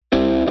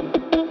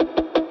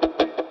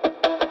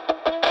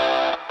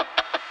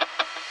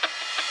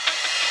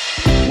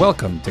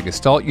Welcome to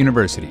Gestalt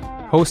University,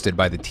 hosted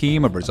by the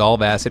team of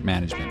ReSolve Asset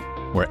Management,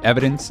 where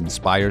evidence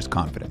inspires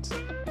confidence.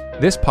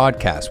 This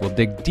podcast will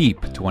dig deep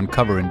to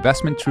uncover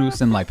investment truths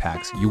and life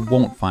hacks you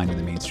won't find in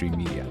the mainstream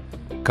media,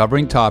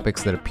 covering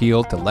topics that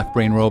appeal to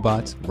left-brain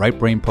robots,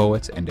 right-brain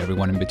poets, and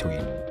everyone in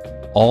between,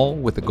 all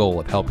with the goal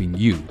of helping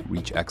you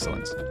reach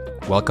excellence.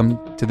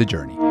 Welcome to the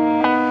journey.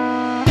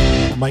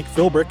 Mike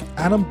Philbrick,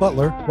 Adam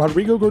Butler,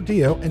 Rodrigo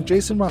Gordillo, and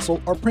Jason Russell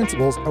are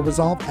principals of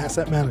ReSolve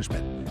Asset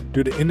Management.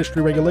 Due to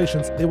industry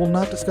regulations, they will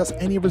not discuss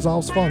any of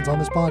ReSolve's funds on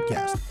this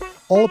podcast.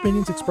 All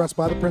opinions expressed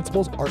by the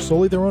principals are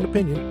solely their own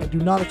opinion and do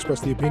not express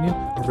the opinion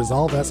of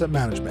ReSolve Asset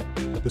Management.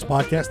 This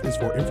podcast is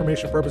for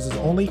information purposes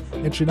only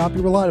and should not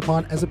be relied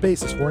upon as a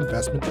basis for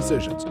investment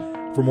decisions.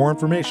 For more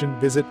information,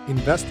 visit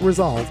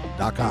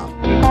investresolve.com.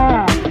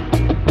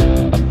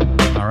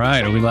 All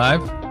right, are we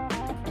live?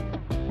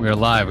 We are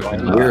live.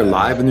 We're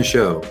live in the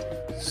show.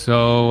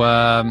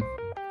 So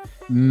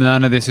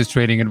none of this is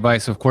trading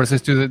advice. Of course,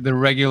 let's do the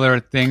regular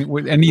thing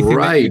with anything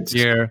right that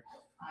you hear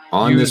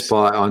on this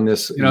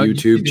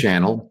YouTube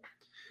channel.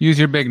 Use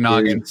your big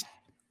noggin.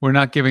 We're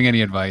not giving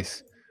any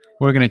advice.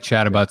 We're going to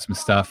chat about some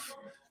stuff.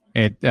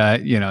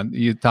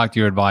 You talk to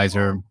your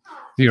advisor,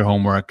 do your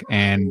homework,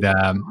 and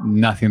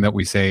nothing that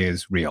we say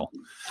is real.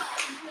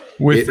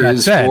 With that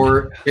said,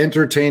 for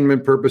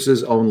entertainment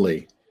purposes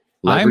only.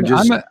 I'm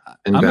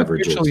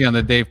Beverages. Officially on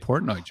the Dave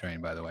Portnoy train,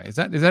 by the way. Is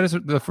that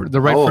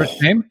the right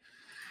first name?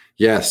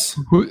 Yes.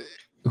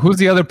 Who's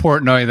the other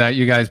Portnoy that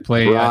you guys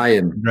play?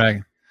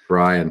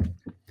 Brian.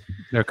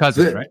 They're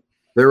cousins, right?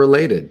 They're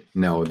related.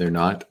 No, they're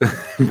not.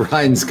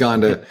 Brian's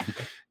gone to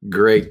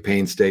great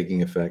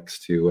painstaking effects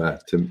to I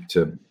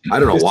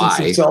don't know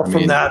why.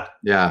 From that.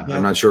 Yeah,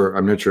 I'm not sure.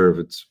 I'm not sure if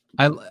it's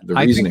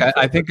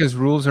I think his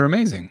rules are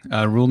amazing.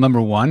 Rule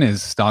number 1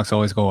 is stocks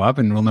always go up,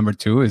 and rule number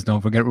 2 is don't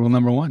forget rule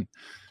number 1.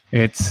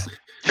 It's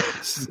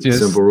just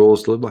simple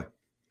rules to live by.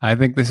 I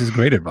think this is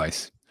great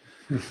advice.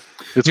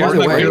 It's By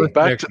the way,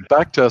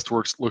 back test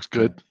looks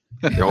good.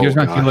 Here's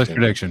my fearless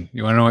prediction.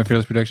 You want to know my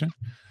fearless prediction?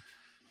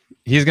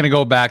 He's going to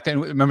go back to,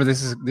 and remember,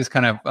 this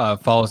kind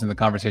of follows in the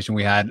conversation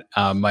we had,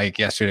 Mike,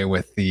 yesterday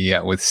with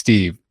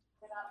Steve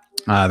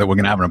that we're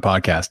going to have on a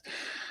podcast.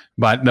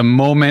 But the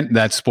moment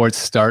that sports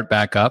start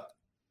back up,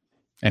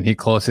 and he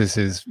closes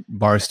his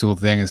Barstool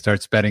thing and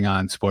starts betting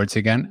on sports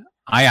again,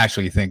 I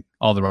actually think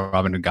all the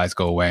Robinhood guys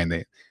go away and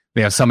they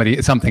have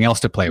something else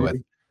to play with.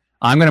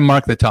 I'm going to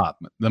mark the top.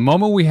 The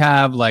moment we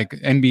have like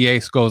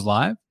NBA goes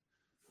live,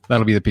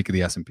 that'll be the peak of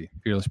the S&P.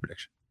 Fearless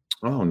prediction.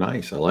 Oh,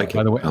 nice. I like it.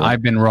 By the way,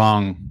 I've been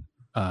wrong.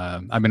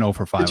 I've been 0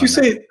 for 5. Did you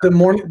say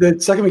the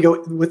second we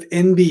go with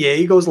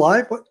NBA goes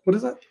live? What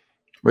is that?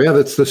 Well, yeah,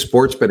 that's the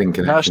sports betting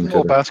connection.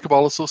 National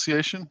Basketball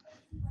Association.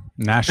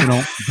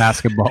 National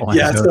Basketball.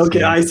 Yes.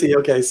 Okay. I see.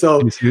 Okay.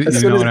 So as soon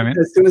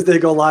as they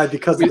go live,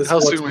 because of the how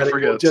sports soon we betting,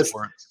 forget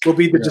will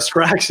be the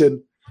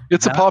distraction.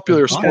 It's a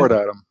popular sport,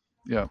 Adam.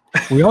 Yeah.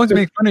 We always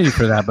make fun of you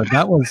for that, but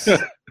that was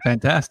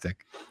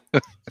fantastic.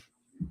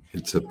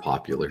 It's a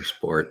popular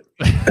sport.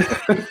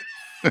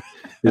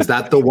 Is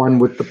that the one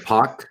with the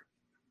puck?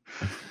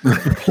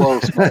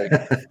 Close, Mike.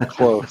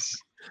 Close.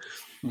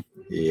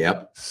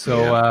 Yep.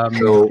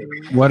 So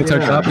what is our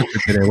topic for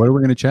today? What are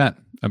we going to chat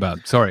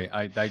about? Sorry,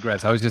 I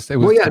digress. First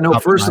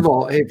of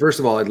all,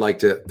 I'd like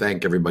to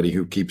thank everybody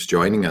who keeps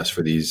joining us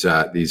for these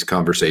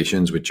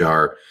conversations, which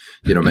are,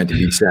 meant to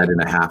be said in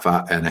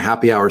a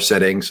happy hour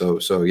setting.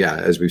 So yeah,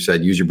 as we've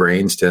said, use your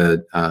brains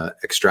to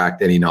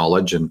extract any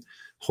knowledge, and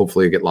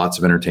hopefully you get lots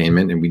of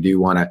entertainment. And we do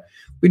want to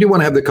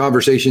have the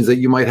conversations that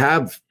you might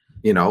have,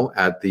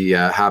 at the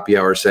happy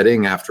hour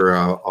setting after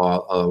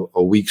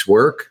a week's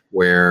work,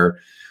 where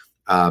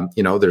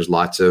there's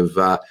lots of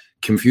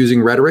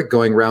confusing rhetoric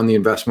going around the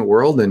investment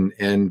world.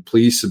 And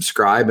please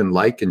subscribe and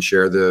like and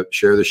share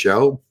the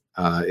show.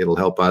 It'll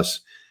help us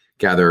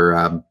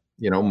gather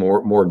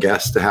more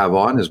guests to have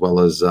on, as well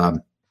as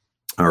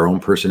our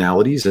own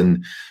personalities.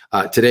 And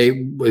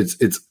today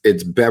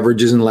it's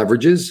beverages and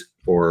leverages,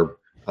 or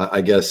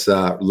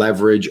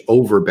leverage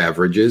over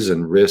beverages,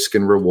 and risk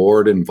and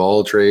reward and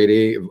vol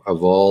trading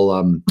of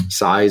all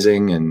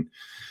sizing, and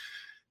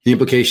the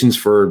implications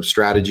for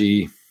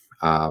strategy,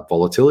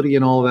 volatility,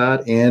 and all of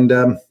that. And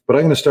but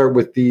I'm going to start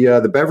with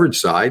the beverage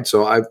side.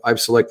 So I've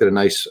selected a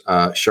nice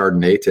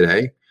Chardonnay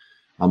today,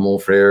 a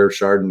Monfrère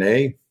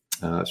Chardonnay.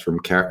 It's from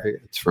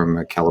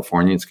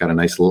California. It's got a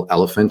nice little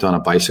elephant on a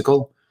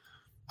bicycle.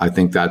 I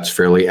think that's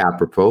fairly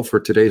apropos for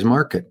today's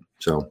market.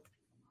 So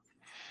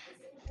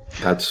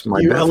that's my.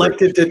 You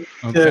elected to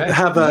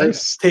have a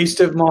taste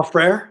of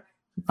Monfrère?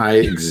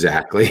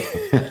 Exactly.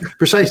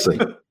 Precisely.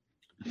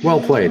 Well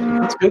played.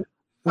 That's good.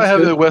 I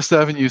have the West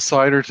Avenue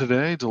cider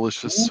today.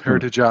 Delicious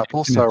heritage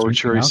apple, sour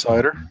cherry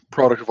cider,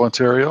 product of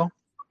Ontario.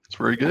 It's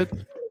very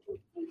good.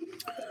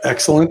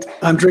 Excellent.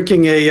 I'm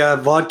drinking a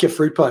vodka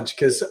fruit punch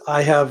because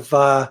I have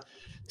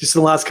just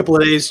in the last couple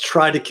of days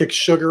tried to kick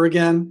sugar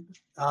again,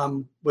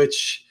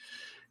 which,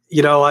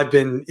 I've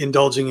been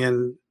indulging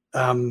in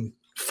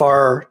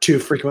far too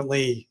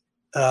frequently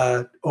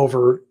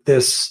over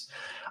this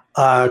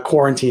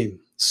quarantine.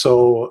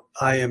 So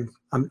I am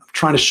I'm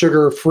trying to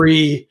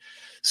sugar-free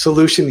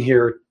solution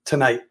here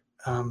tonight.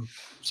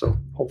 So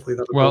hopefully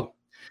that'll go.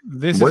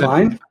 This is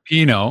a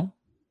Pinot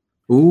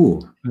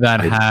that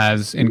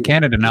has in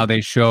Canada now.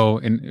 They show,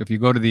 if you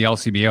go to the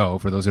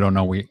LCBO, for those who don't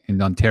know,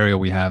 in Ontario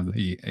we have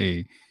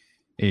a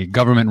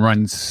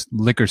government-run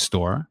liquor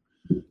store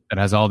that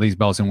has all these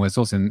bells and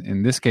whistles. And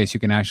in this case, you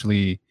can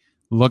actually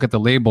look at the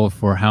label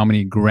for how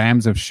many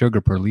grams of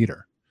sugar per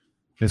liter.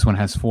 This one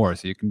has 4,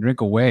 so you can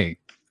drink away.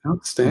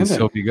 Outstanding. And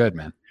still be good,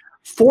 man.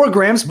 4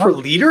 grams per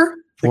liter?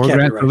 4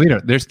 grams per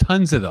liter. There's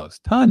tons of those.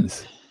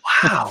 Tons.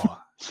 Wow.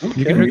 Okay.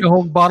 You can drink a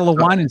whole bottle of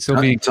wine and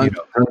still be tons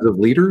of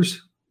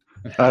liters.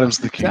 Adam's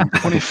the king.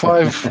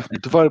 25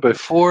 divided by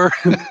 4.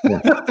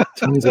 Yeah.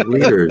 Tons of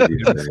liters.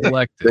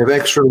 They have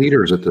extra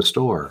liters at the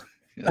store.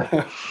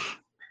 Yeah.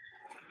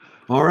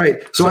 All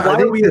right. So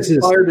why are we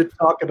inspired to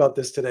talk about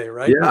this today,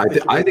 right? Yeah,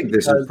 I think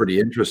this is pretty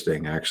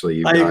interesting,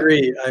 actually. I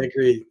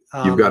agree.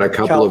 You've got a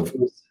couple of...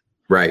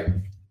 Right.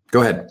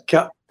 Go ahead.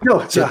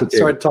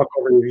 Sorry to talk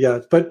over you. Yeah.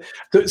 But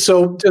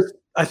so just,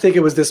 I think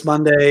it was this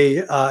Monday,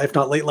 if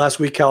not late last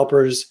week,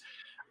 CalPERS,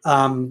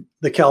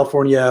 the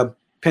California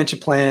pension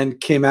plan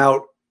came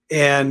out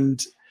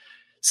and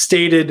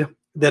stated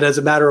that as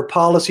a matter of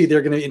policy,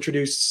 they're going to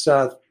introduce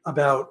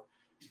about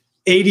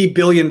 $80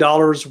 billion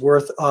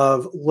worth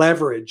of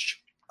leverage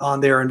on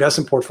their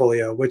investment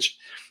portfolio, which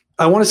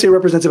I want to say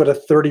represents about a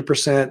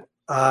 30%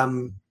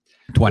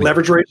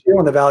 leverage ratio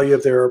on the value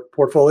of their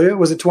portfolio.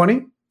 Was it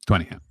 20?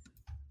 20. Yeah.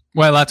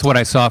 Well, that's what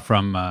I saw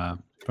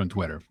from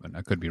Twitter, but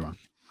I could be wrong.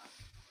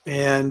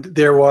 And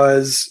there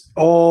was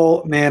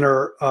all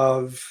manner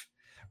of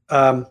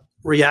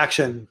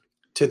reaction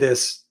to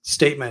this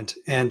statement.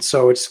 And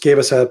so it gave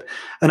us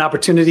an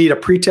opportunity, a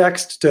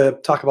pretext to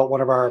talk about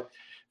one of our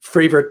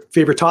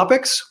favorite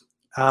topics.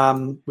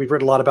 We've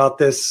read a lot about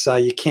this.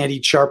 You can't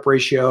eat sharp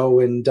ratio.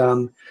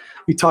 And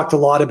we talked a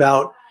lot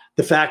about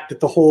the fact that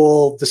the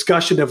whole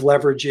discussion of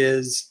leverage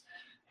is,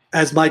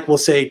 as Mike will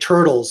say,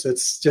 turtles.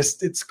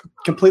 It's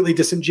completely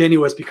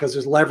disingenuous because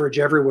there's leverage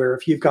everywhere.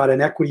 If you've got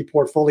an equity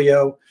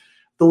portfolio,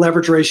 the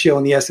leverage ratio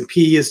in the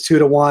S&P is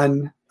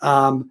 2-to-1.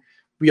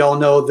 We all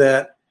know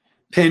that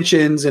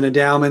pensions and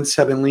endowments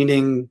have been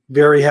leaning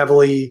very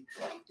heavily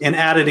and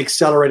at an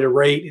accelerated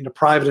rate into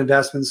private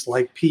investments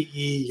like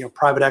PE,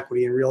 private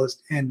equity and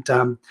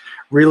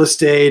real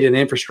estate and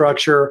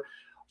infrastructure.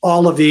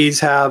 All of these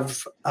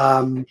have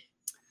a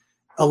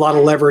lot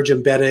of leverage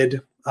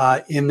embedded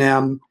in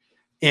them.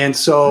 And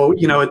so,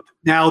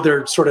 now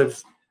they're sort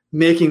of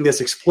making this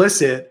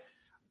explicit,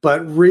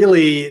 but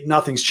really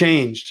nothing's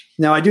changed.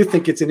 Now, I do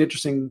think it's an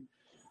interesting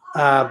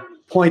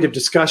point of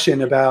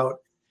discussion about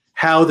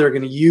how they're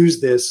going to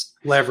use this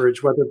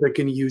leverage, whether they're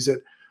going to use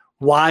it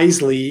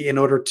wisely in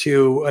order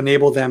to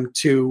enable them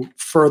to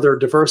further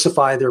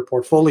diversify their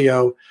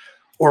portfolio,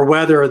 or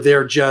whether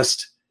they're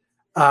just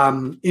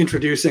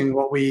introducing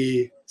what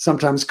we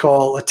sometimes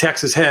call a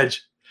Texas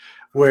hedge,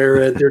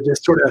 where they're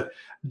just sort of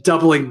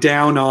doubling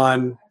down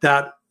on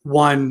that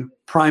one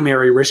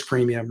primary risk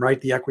premium,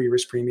 right? The equity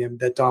risk premium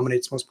that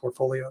dominates most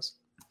portfolios.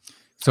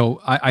 So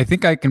I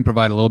think I can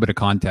provide a little bit of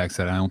context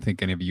that I don't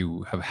think any of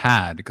you have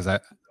had, because I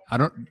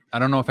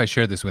don't know if I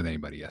shared this with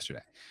anybody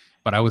yesterday,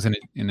 but I was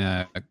in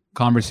a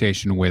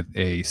conversation with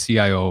a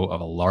CIO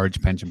of a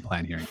large pension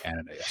plan here in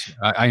Canada yesterday.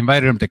 I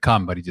invited him to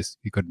come, but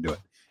he couldn't do it.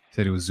 He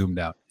said he was zoomed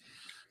out.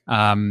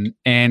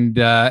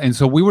 And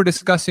so we were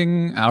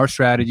discussing our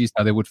strategies,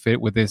 how they would fit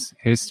with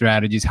his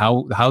strategies,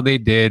 how they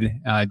did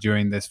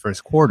during this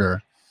first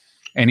quarter.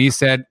 And he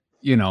said,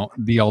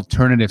 the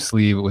alternative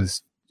sleeve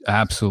was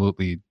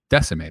absolutely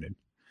decimated.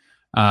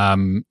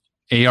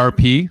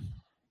 ARP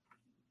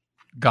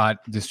got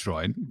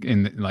destroyed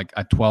in like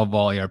a 12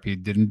 vol ARP,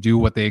 didn't do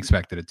what they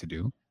expected it to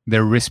do.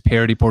 Their risk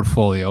parity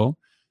portfolio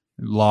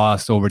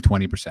lost over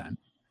 20%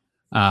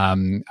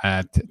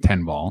 at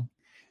 10 vol.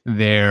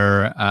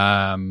 Their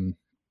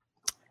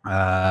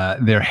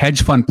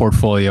hedge fund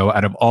portfolio,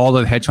 out of all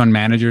the hedge fund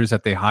managers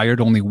that they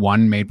hired, only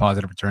one made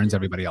positive returns.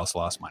 Everybody else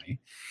lost money.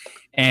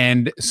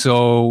 And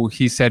so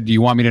he said, do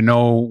you want me to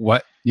know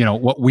what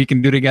we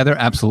can do together?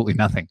 Absolutely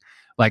nothing.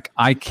 Like,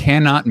 I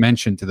cannot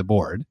mention to the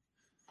board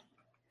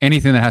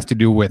anything that has to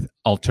do with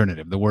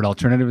alternative. The word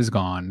alternative is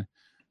gone.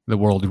 The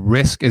word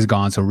risk is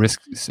gone. So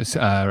risk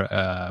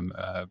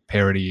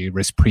parity,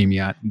 risk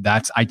premia,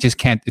 I just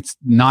can't, it's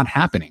not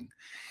happening.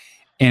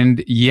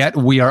 And yet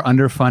we are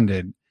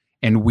underfunded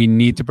and we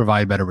need to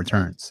provide better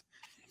returns.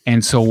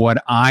 And so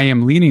what I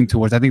am leaning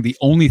towards, I think the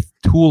only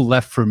tool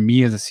left for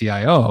me as a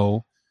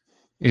CIO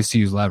is to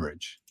use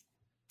leverage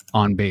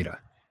on beta.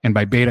 And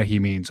by beta, he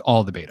means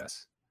all the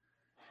betas.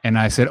 And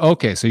I said,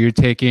 okay, so you're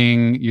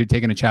taking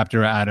a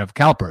chapter out of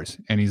CalPERS.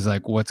 And he's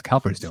like, what's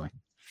CalPERS doing?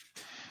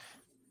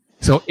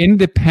 So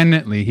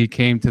independently, he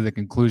came to the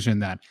conclusion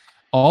that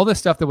all the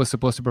stuff that was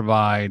supposed to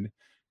provide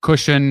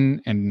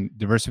cushion and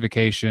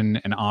diversification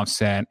and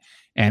offset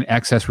and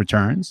excess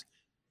returns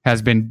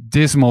has been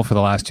dismal for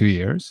the last 2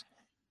 years.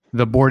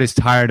 The board is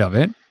tired of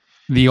it.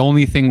 the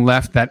only thing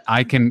left that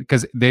I can,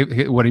 because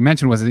what he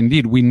mentioned was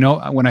indeed, we know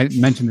when I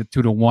mentioned the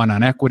 2-to-1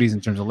 on equities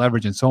in terms of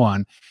leverage and so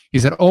on, he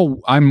said,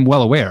 oh, I'm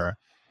well aware.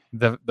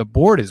 The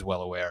board is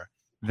well aware.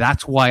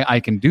 That's why I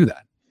can do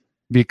that,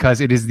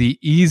 because it is the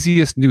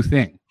easiest new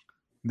thing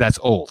that's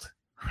old,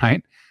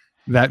 right?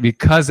 That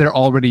because they're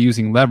already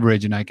using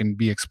leverage and I can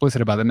be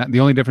explicit about it. The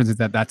only difference is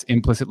that that's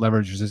implicit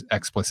leverage versus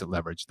explicit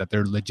leverage, that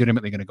they're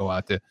legitimately going to go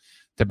out to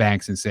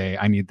banks and say,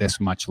 I need this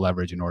much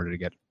leverage in order to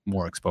get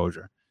more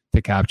exposure,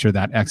 to capture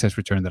that excess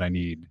return that I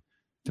need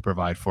to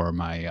provide for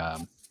my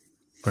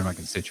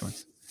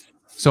constituents.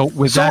 So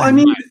I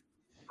mean,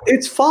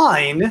 it's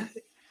fine,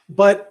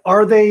 but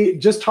are they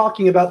just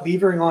talking about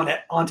levering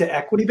onto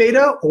equity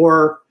beta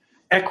or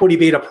equity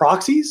beta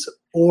proxies?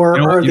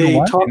 Or are they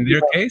talking in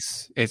their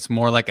case, it's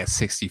more like a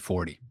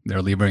 60-40.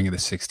 They're levering the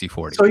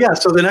 60-40.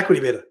 So then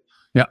equity beta.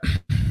 Yeah.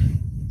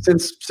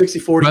 Since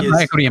 60-40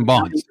 is equity and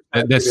bonds.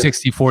 The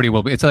 60-40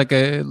 will be. It's like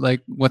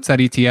what's that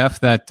ETF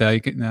that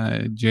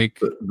Jake?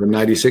 The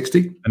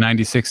 90-60? The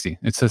 90-60.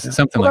 It's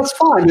something like that's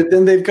fine, but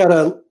then they've got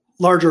a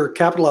larger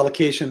capital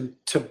allocation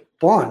to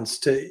bonds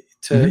to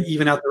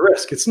even out the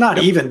risk. It's not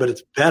even, but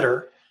it's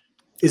better.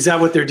 Is that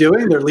what they're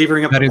doing? They're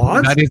levering up the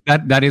bonds?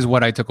 That is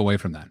what I took away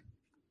from that.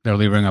 They're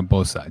levering up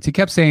both sides. He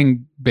kept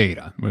saying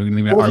beta. Well,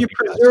 if you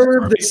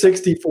preserve the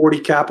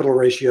 60-40 capital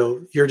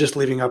ratio, you're just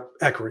leaving up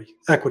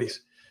equities.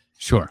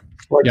 Sure.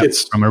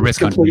 It's from a risk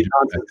complete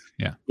nonsense.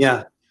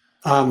 Yeah.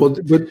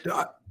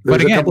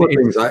 There's a couple of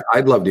things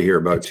I'd love to hear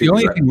about too. The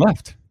only thing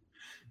left.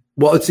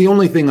 Well, it's the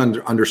only thing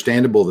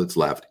understandable that's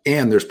left,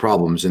 and there's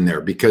problems in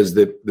there because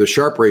the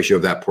Sharpe ratio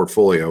of that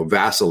portfolio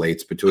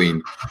vacillates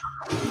between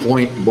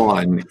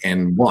 0.1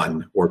 and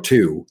 1 or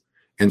 2.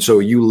 And so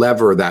you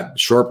lever that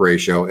Sharpe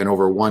ratio, and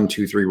over 1,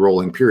 2, 3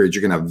 rolling periods,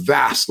 you're going to have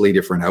vastly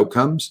different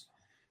outcomes.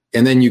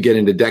 And then you get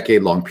into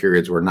decade-long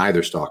periods where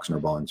neither stocks nor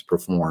bonds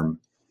perform,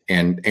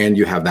 and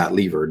you have that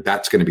levered.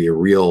 That's going to be a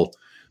real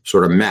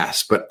sort of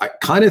mess. But I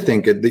kind of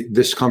think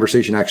this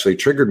conversation actually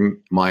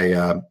triggered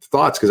my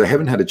thoughts, because I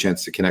haven't had a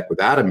chance to connect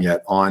with Adam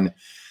yet on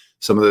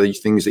some of the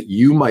things that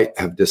you might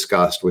have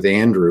discussed with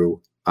Andrew.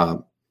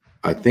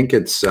 I think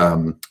it's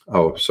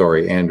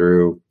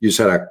Andrew. You just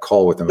had a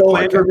call with him. Oh,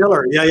 Andrew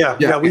Miller. Yeah.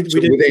 We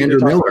did with Andrew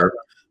Miller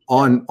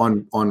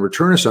on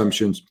return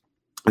assumptions,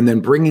 and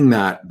then bringing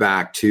that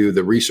back to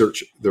the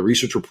research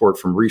report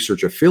from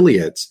Research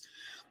Affiliates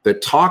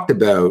that talked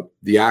about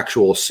the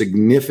actual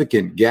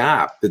significant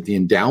gap that the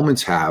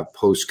endowments have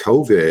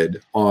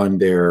post-COVID on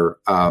their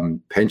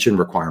pension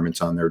requirements,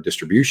 on their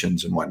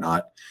distributions and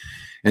whatnot.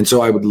 And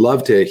so I would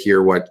love to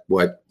hear what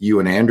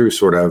you and Andrew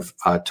sort of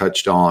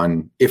touched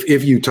on.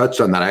 If you touched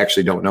on that, I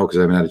actually don't know because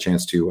I haven't had a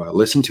chance to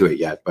listen to it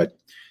yet. But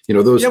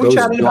those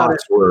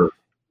dots were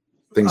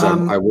things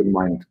I wouldn't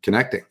mind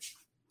connecting.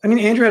 I mean,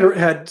 Andrew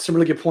had some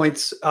really good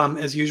points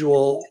as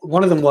usual.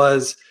 One of them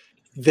was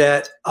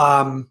that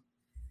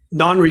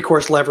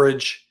non-recourse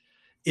leverage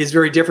is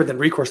very different than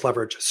recourse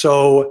leverage.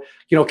 So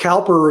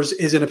CalPERS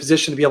is in a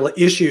position to be able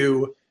to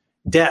issue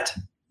debt.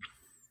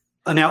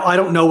 Now, I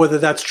don't know whether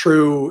that's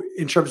true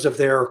in terms of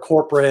their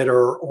corporate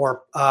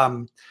or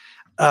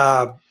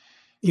the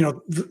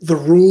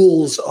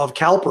rules of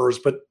CalPERS,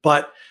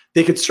 but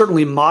they could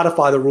certainly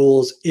modify the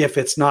rules if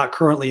it's not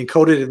currently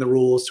encoded in the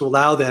rules to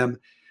allow them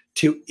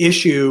to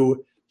issue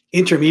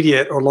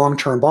intermediate or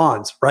long-term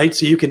bonds, right?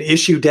 So you can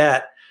issue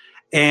debt,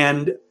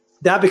 and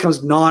that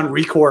becomes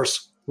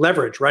non-recourse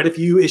leverage, right? If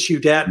you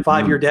issue debt,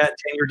 5-year debt,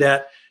 10-year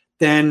debt,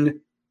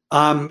 then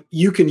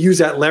you can use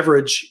that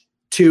leverage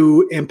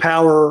to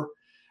empower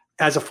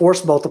as a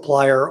force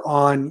multiplier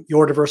on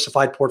your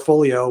diversified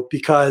portfolio,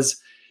 because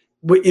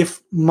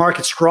if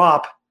markets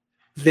drop,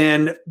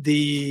 then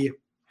the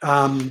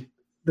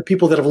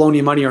people that have loaned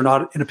you money are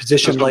not in a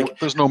position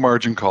there's no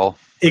margin call.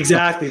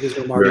 Exactly, there's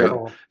no margin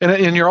call,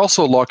 and you're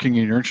also locking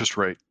in your interest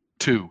rate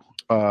too,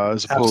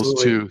 as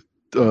opposed to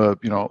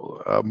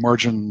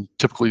margin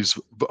typically is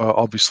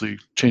obviously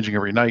changing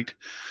every night.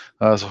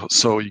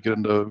 So you get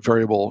into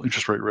variable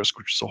interest rate risk,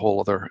 which is a whole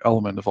other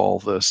element of all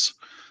of this.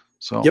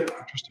 So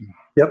interesting.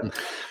 Yep.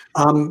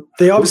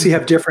 They obviously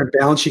have different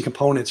balance sheet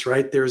components,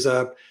 right? There's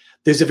a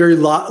very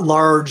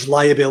large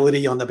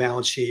liability on the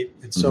balance sheet,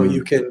 and so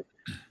you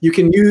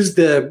can use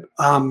the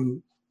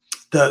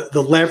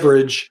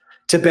leverage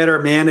to better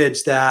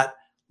manage that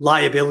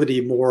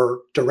liability more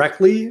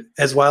directly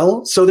as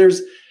well. So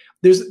there's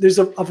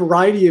a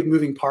variety of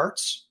moving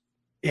parts,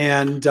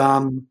 and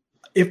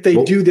if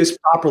they do this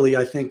properly,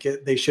 I think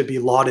they should be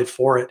lauded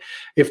for it.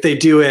 If they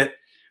do it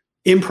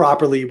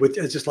improperly with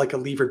just like a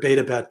levered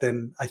beta bet,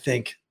 then I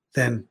think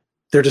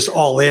they're just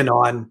all in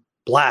on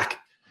black.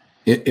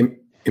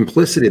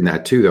 Implicit in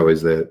that too, though,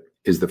 is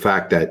the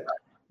fact that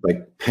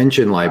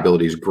pension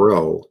liabilities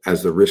grow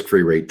as the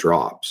risk-free rate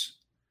drops,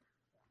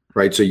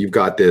 right? So you've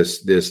got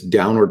this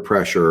downward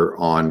pressure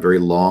on very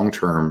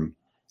long-term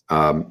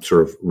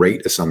sort of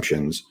rate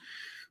assumptions,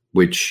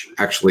 which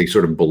actually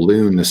sort of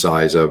balloon the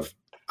size of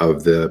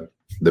the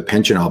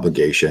pension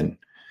obligation.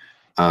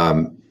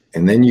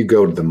 And then you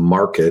go to the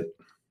market,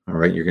 all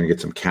right, you're going to get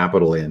some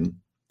capital in.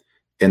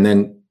 And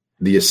then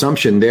the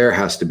assumption there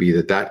has to be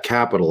that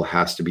capital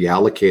has to be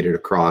allocated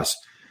across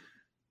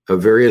a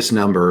various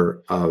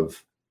number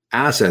of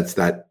assets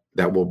that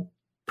will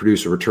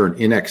produce a return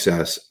in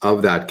excess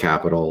of that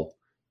capital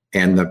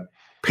and the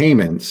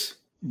payments,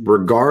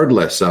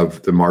 regardless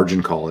of the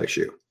margin call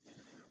issue,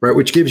 right?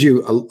 Which gives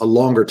you a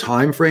longer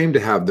time frame to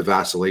have the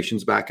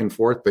vacillations back and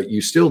forth, but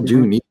you still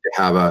do need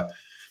to have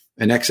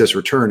an excess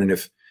return. And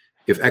if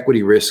the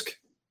equity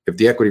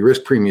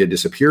risk premium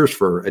disappears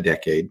for a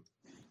decade,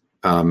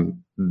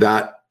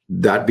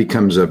 that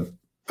becomes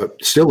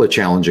still a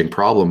challenging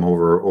problem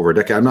over a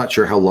decade. I'm not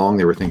sure how long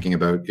they were thinking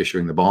about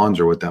issuing the bonds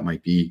or what that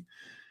might be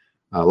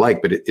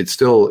like, but it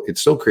still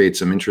creates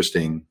some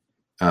interesting,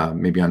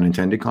 maybe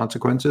unintended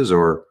consequences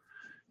or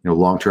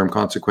long-term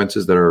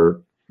consequences that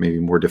are maybe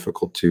more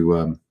difficult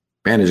to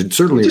manage. It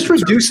certainly just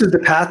reduces the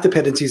path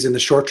dependencies in the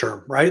short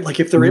term, right? Like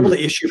if they're able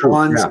to issue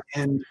bonds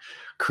and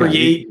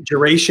create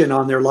duration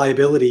on their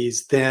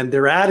liabilities, then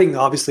they're adding,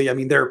 obviously, I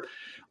mean, their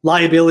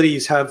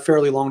liabilities have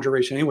fairly long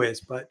duration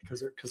anyways, but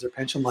because they're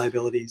pension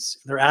liabilities,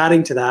 they're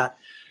adding to that.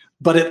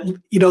 But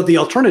the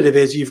alternative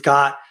is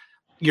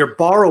you're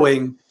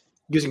borrowing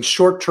using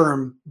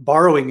short-term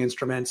borrowing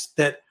instruments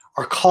that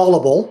are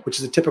callable, which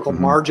is a typical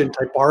margin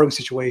type borrowing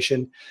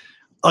situation,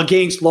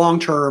 against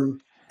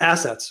long-term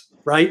assets,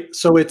 right?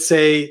 So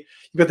you've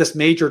got this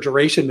major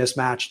duration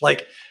mismatch.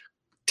 Like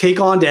take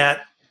on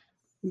debt,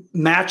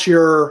 match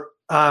your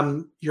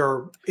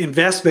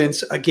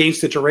investments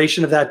against the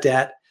duration of that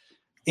debt,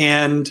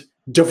 and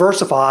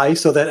diversify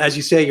so that, as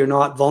you say, you're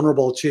not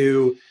vulnerable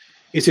to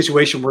a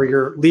situation where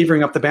you're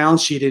levering up the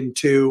balance sheet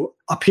into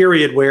a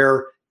period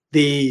where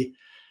the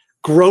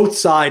growth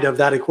side of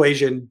that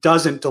equation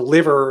doesn't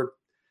deliver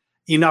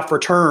enough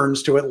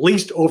returns to at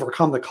least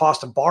overcome the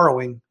cost of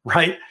borrowing,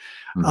 right?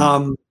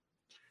 But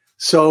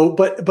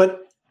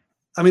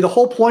I mean, the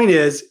whole point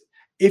is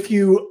if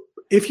you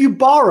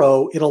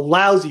borrow, it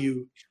allows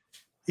you,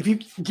 if you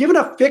given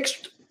a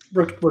fixed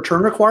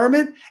return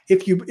requirement,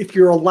 if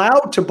you're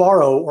allowed to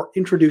borrow or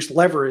introduce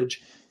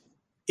leverage,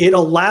 it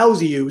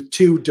allows you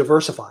to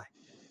diversify.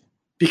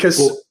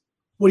 Because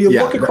when you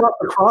look across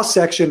the cross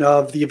section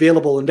of the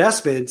available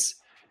investments,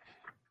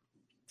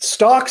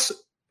 stocks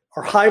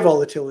are high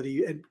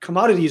volatility and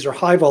commodities are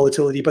high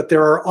volatility, but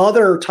there are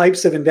other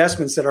types of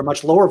investments that are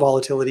much lower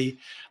volatility.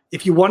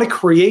 If you want to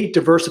create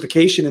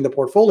diversification in the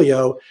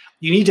portfolio,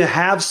 you need to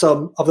have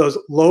some of those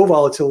low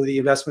volatility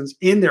investments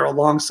in there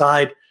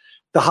alongside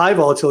the high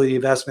volatility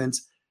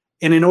investments.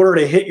 And in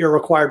order to hit your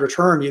required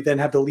return, you then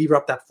have to lever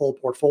up that full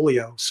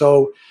portfolio.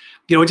 So,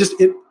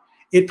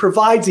 it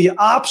provides the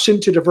option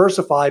to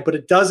diversify, but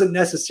it doesn't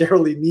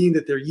necessarily mean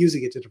that they're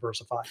using it to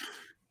diversify.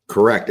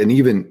 Correct. And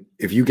even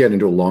if you get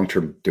into a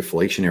long-term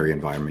deflationary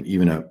environment,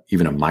 even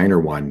a minor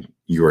one,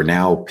 you are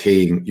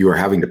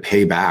having to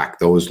pay back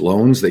those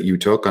loans that you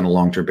took on a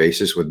long-term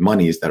basis with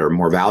monies that are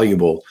more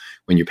valuable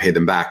when you pay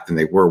them back than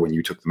they were when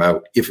you took them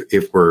out.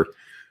 If we're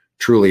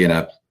truly in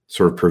a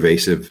sort of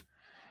pervasive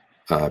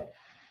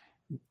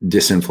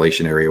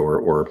disinflationary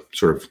or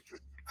sort of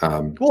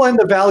and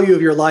the value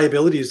of your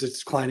liabilities is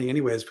declining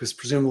anyways, because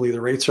presumably the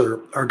rates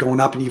are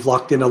going up and you've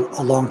locked in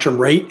a long-term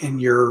rate,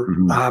 and your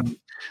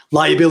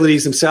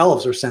liabilities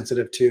themselves are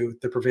sensitive to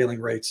the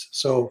prevailing rates.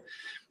 So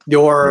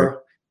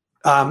your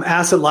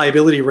asset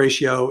liability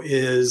ratio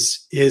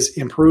is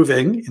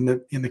improving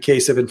in the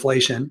case of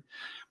inflation.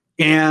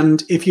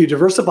 And if you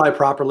diversify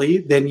properly,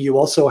 then you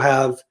also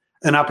have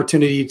an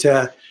opportunity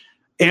to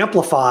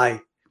amplify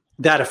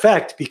that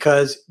effect,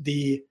 because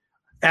the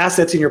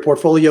assets in your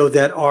portfolio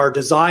that are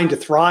designed to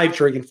thrive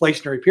during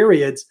inflationary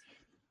periods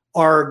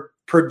are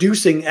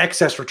producing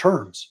excess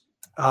returns.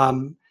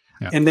 And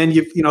then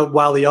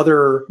while the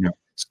other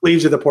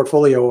sleeves of the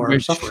portfolio are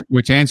suffering.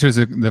 Which answers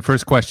the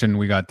first question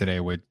we got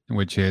today,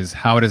 which is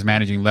how does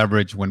managing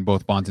leverage when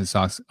both bonds and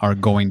stocks are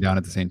going down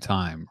at the same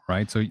time,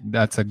 right? So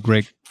that's a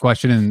great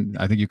question, and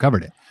I think you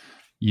covered it.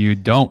 You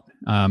don't.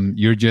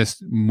 You're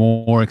just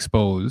more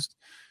exposed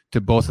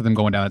to both of them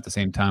going down at the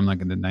same time,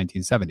 like in the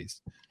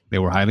 1970s. They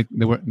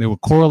were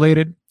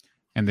correlated,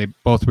 and they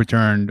both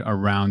returned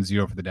around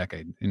zero for the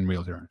decade in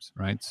real terms,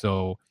 right?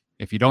 So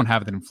if you don't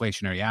have an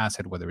inflationary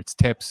asset, whether it's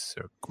tips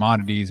or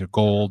commodities or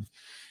gold,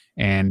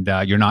 and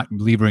you're not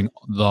levering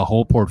the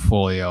whole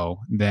portfolio,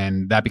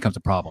 then that becomes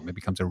a problem. It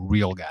becomes a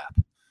real gap.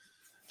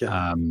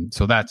 Yeah.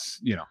 So that's,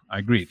 I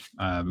agree.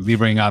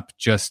 Levering up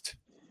just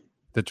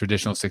the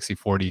traditional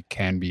 60-40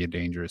 can be a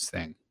dangerous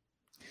thing.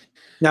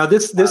 Now,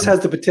 this has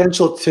the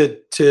potential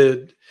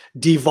to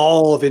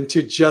devolve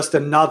into just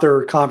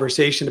another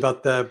conversation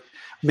about the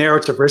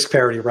merits of risk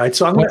parity, right?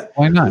 So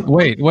why not?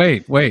 Wait.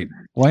 Why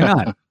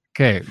not?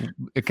 Okay.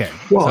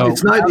 Well, so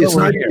it's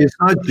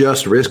not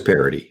just risk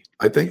parity.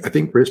 I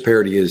think risk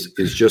parity is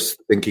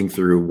just thinking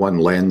through one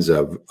lens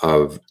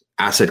of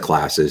asset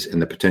classes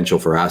and the potential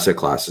for asset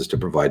classes to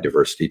provide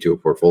diversity to a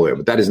portfolio.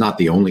 But that is not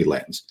the only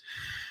lens.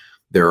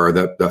 There are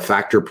the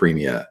factor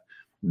premia.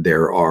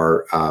 There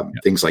are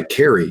things like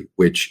carry,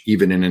 which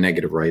even in a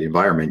negative rate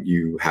environment,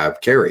 you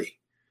have carry.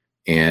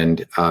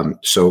 And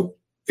so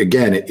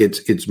again,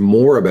 it's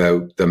more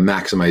about the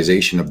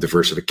maximization of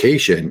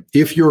diversification.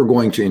 If you're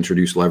going to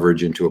introduce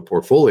leverage into a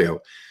portfolio,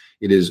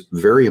 it is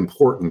very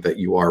important that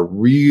you are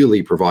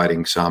really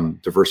providing some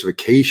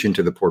diversification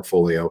to the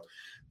portfolio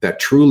that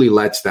truly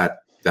lets that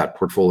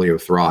portfolio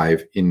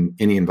thrive in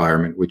any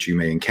environment which you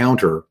may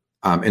encounter.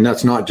 And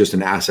that's not just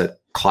an asset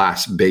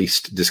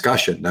class-based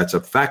discussion. That's a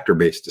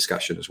factor-based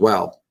discussion as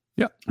well.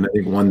 Yeah. And I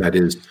think one that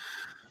is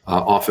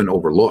often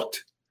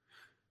overlooked.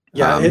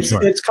 Yeah,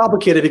 it's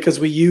complicated because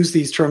we use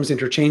these terms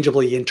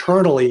interchangeably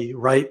internally,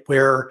 right?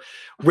 Where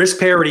risk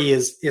parity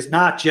is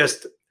not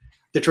just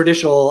the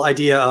traditional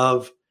idea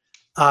of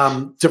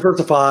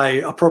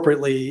diversify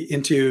appropriately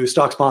into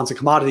stocks, bonds, and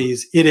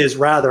commodities. It is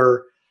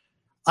rather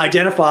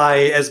identify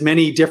as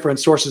many different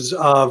sources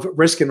of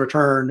risk and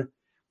return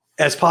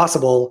as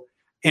possible,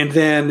 and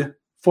then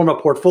form a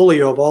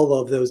portfolio of all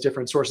of those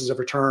different sources of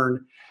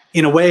return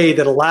in a way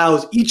that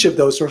allows each of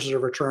those sources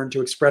of return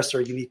to express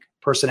their unique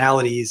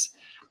personalities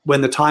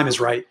when the time is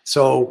right.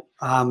 So,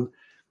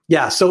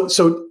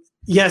 so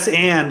yes,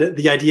 and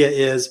the idea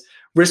is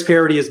risk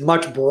parity is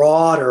much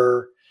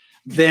broader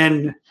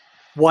than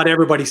what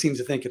everybody seems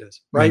to think it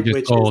is, right?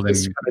 Which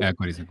is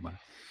equities and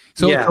commodities.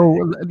 So,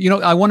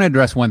 I want to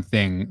address one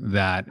thing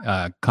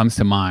that comes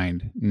to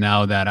mind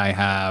now that I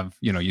have,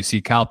 you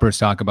see CalPERS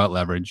talk about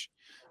leverage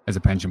as a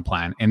pension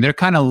plan, and they're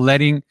kind of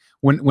letting,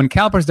 when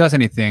CalPERS does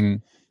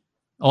anything,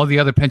 all the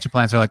other pension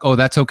plans are like, oh,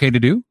 that's okay to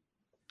do?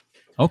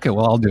 Okay,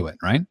 well, I'll do it,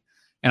 right?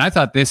 And I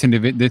thought this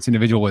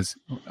individual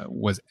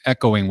was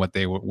echoing what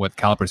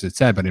CalPERS had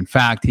said, but in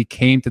fact, he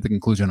came to the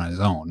conclusion on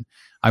his own.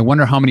 I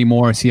wonder how many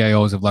more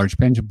CIOs of large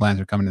pension plans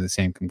are coming to the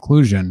same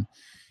conclusion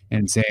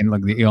and saying,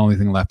 look, the only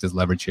thing left is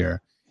leverage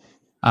here.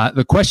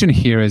 The question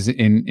here is,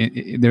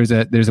 there's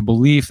a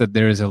belief that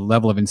there is a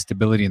level of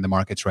instability in the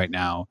markets right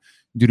now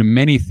due to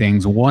many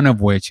things. One of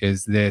which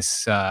is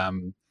this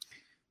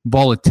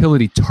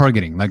volatility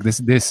targeting, like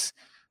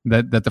that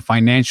the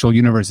financial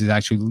universe is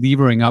actually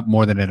levering up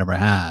more than it ever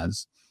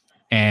has,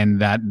 and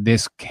that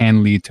this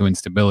can lead to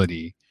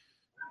instability.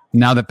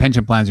 Now that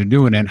pension plans are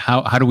doing it,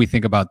 how do we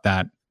think about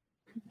that?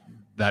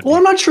 Well,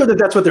 I'm not sure that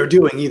that's what they're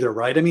doing either,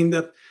 right? I mean,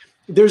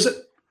 there's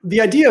the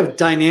idea of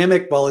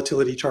dynamic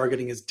volatility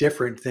targeting is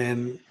different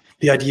than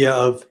the idea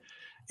of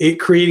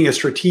creating a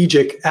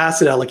strategic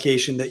asset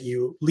allocation that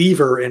you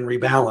lever and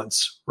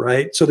rebalance,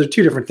 right? So they're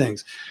two different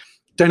things.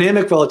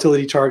 Dynamic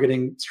volatility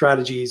targeting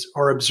strategies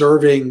are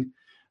observing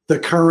the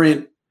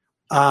current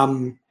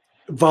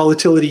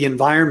volatility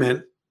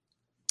environment.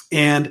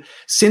 And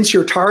since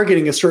you're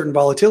targeting a certain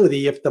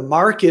volatility, if the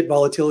market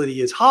volatility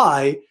is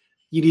high,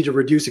 you need to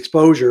reduce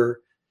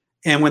exposure.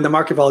 And when the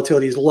market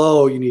volatility is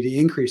low, you need to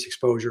increase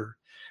exposure.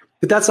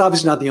 But that's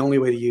obviously not the only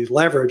way to use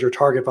leverage or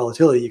target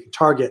volatility. You can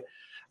target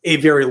a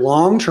very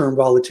long-term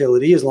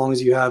volatility as long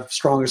as you have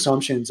strong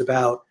assumptions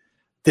about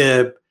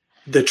the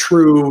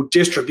true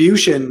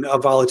distribution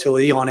of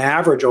volatility on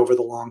average over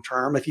the long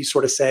term. If you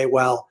sort of say,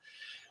 well,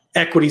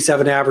 equities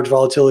have an average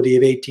volatility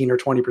of 18 or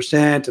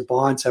 20%, and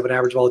bonds have an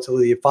average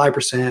volatility of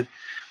 5%, and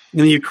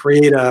then you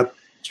create a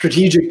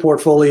strategic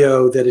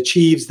portfolio that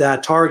achieves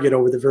that target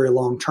over the very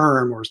long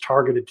term or is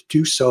targeted to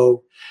do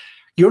so,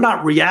 you're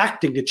not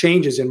reacting to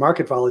changes in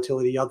market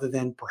volatility other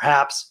than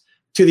perhaps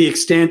to the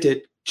extent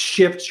it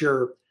shifts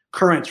your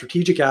current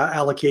strategic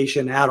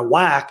allocation out of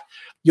whack,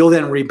 you'll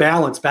then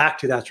rebalance back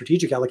to that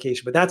strategic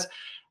allocation. But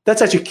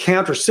that's actually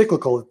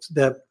counter-cyclical.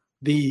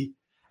 The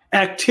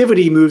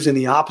activity moves in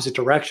the opposite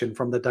direction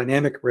from the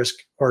dynamic risk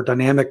or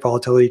dynamic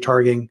volatility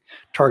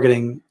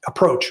targeting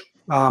approach.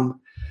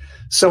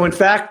 So in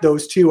fact,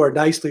 those two are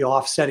nicely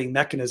offsetting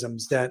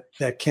mechanisms that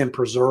can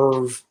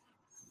preserve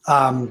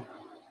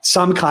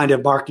some kind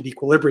of market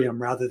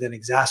equilibrium rather than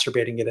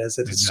exacerbating it as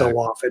it so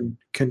often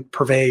can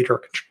pervade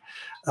or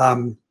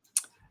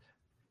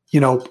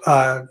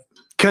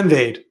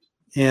conveyed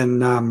in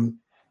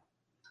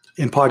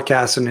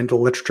podcasts and into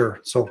literature.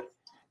 So.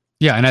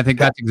 Yeah, and I think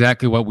that's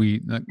exactly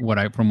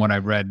from what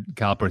I've read,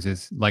 CalPERS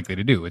is likely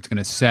to do. It's going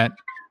to set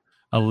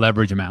a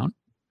leverage amount,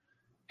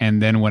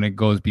 and then when it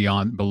goes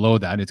below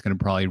that, it's going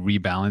to probably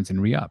rebalance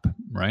and re-up,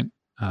 right?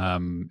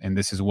 And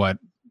this is what,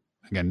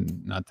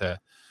 again, not to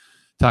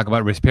talk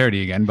about risk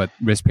parity again, but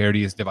risk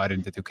parity is divided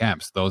into two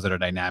camps: those that are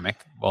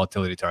dynamic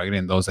volatility targeting,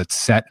 and those that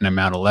set an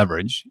amount of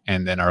leverage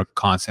and then are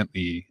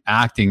constantly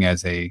acting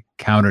as a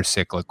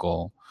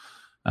counter-cyclical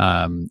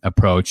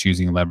approach,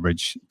 using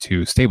leverage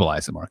to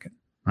stabilize the market.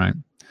 Right.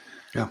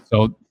 Yeah.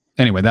 So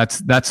anyway,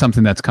 that's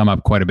something that's come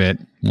up quite a bit.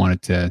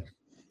 Wanted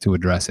to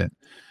address it.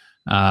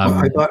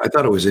 I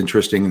thought it was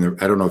interesting.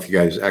 I don't know if you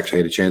guys actually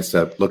had a chance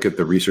to look at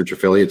the Research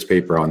Affiliates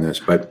paper on this,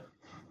 but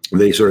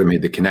they sort of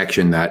made the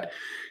connection that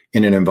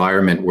in an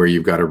environment where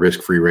you've got a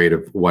risk-free rate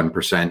of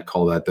 1%,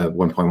 call that the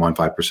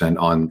 1.15%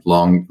 on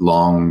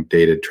long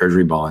dated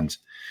treasury bonds,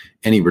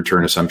 any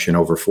return assumption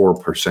over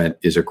 4%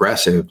 is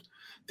aggressive.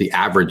 The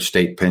average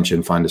state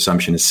pension fund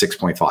assumption is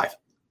 6.5.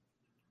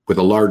 with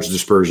a large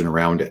dispersion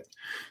around it.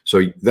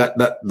 So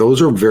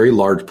those are very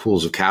large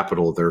pools of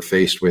capital that are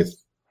faced with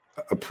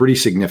a pretty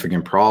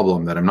significant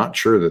problem that I'm not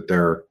sure that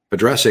they're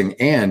addressing.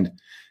 And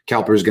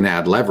CalPERS is going to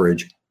add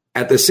leverage.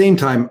 At the same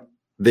time,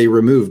 they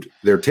removed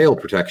their tail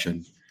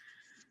protection,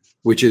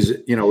 which is,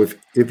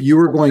 if you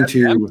were going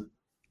to,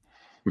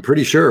 I'm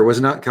pretty sure it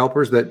was not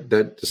CalPERS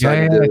that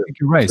decided. I think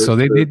you're right. So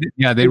they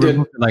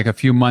removed it like a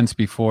few months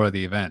before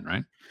the event,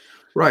 right?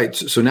 Right.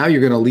 So now you're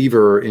going to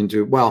lever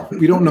into, well,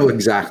 we don't know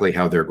exactly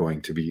how they're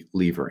going to be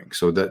levering.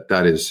 So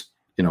that is,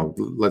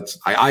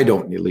 I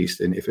don't, at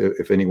least, and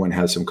if anyone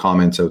has some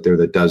comments out there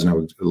that does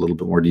know a little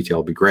bit more detail,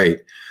 it'd be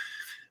great.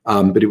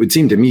 But it would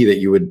seem to me that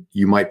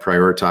you might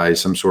prioritize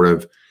some sort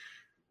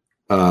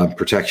of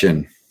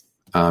protection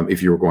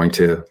if you were going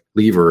to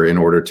lever in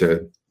order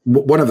to.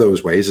 One of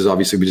those ways is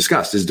obviously we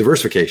discussed is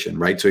diversification,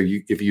 right? So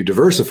if you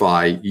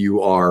diversify,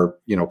 you are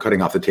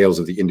cutting off the tails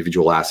of the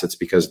individual assets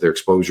because their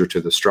exposure to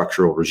the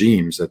structural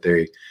regimes that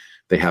they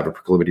have a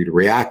proclivity to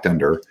react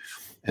under,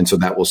 and so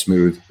that will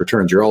smooth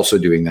returns. You're also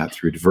doing that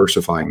through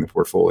diversifying the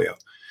portfolio,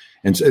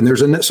 and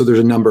there's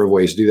a number of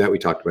ways to do that. We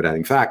talked about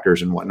adding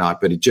factors and whatnot,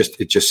 but it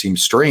just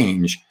seems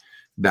strange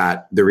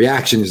that the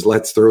reaction is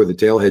let's throw the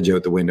tail hedge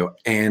out the window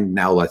and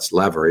now let's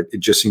lever.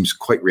 It just seems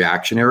quite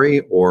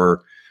reactionary.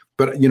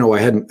 But I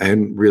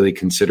hadn't really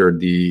considered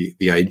the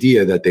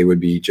idea that they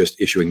would be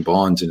just issuing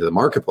bonds into the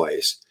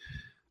marketplace,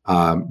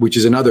 which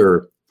is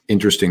another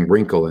interesting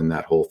wrinkle in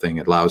that whole thing.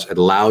 It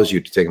allows you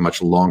to take a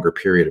much longer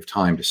period of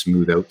time to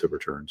smooth out the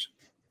returns.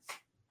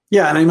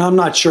 Yeah, and I'm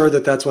not sure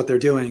that that's what they're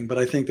doing, but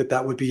I think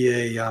that would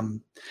be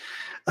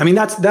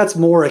that's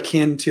more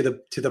akin to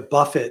the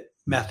Buffett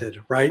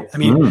method, right? I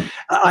mean,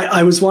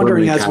 I was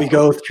wondering as we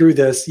go through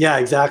this, yeah,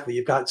 exactly.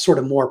 You've got sort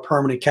of more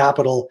permanent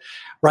capital.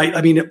 Right.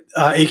 I mean,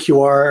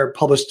 AQR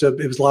published,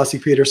 it was Lassie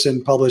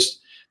Peterson published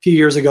a few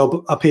years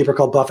ago, a paper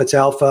called Buffett's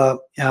Alpha,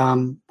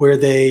 where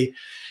they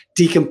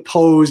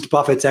decomposed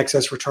Buffett's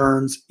excess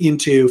returns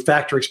into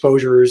factor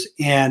exposures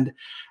and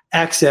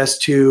access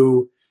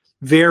to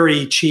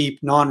very cheap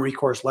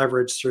non-recourse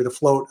leverage through the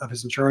float of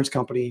his insurance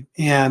company,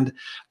 and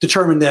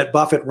determined that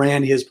Buffett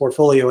ran his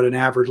portfolio at an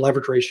average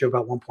leverage ratio of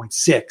about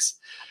 1.6.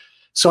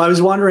 So I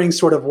was wondering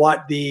sort of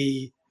what are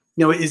they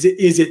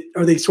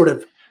sort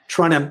of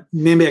trying to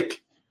mimic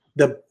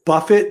the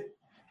Buffett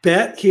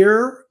bet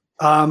here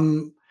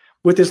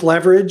with this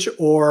leverage,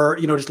 or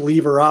just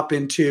lever up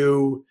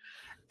into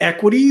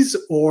equities,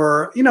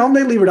 or they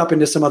levered up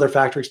into some other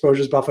factor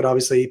exposures. Buffett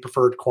obviously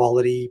preferred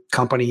quality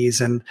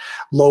companies and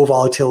low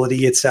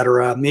volatility, et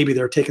cetera. Maybe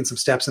they're taking some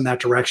steps in that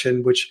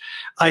direction, which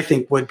I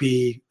think would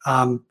be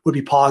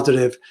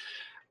positive.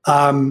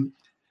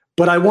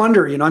 But I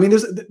wonder,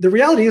 the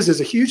reality is there's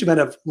a huge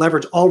amount of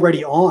leverage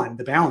already on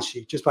the balance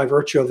sheet just by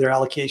virtue of their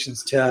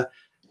allocations to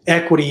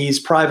equities,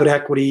 private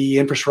equity,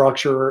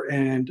 infrastructure,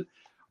 and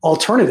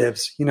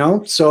alternatives,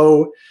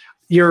 So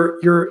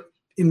you're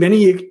in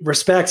many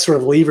respects sort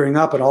of levering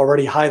up an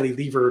already highly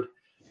levered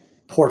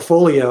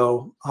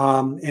portfolio.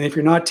 And if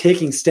you're not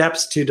taking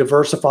steps to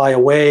diversify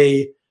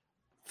away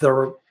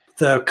the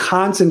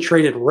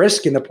concentrated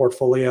risk in the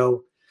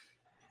portfolio,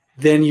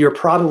 then you're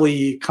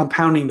probably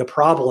compounding the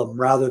problem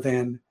rather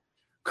than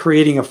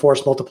creating a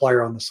force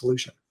multiplier on the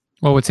solution.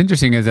 Well, what's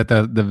interesting is that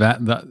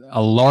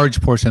a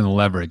large portion of the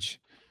leverage,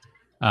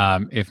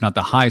 if not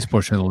the highest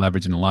portion of the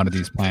leverage in a lot of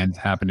these plans,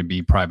 happen to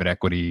be private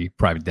equity,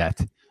 private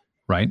debt,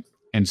 right?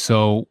 And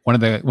so one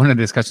of the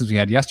discussions we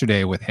had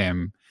yesterday with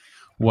him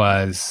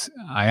was,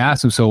 I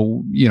asked him,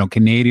 so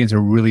Canadians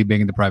are really big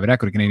into private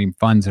equity. Canadian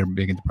funds are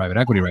big into private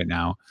equity right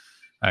now,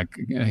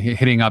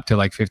 hitting up to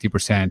like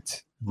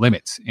 50%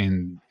 limits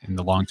in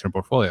the long-term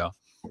portfolio.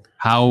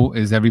 How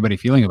is everybody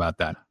feeling about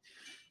that?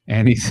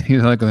 And he's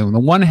like, on the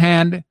one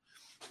hand,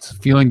 it's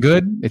feeling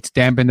good. It's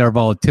dampened our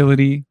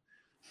volatility.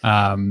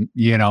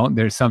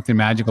 There's something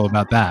magical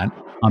about that.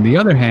 On the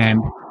other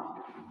hand,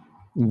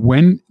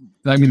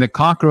 the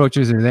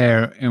cockroaches are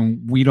there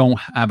and we don't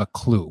have a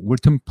clue. We're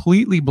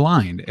completely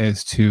blind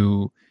as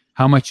to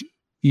how much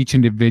each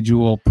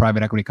individual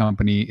private equity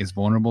company is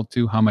vulnerable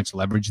to, how much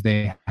leverage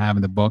they have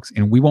in the books,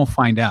 and we won't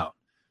find out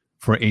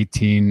for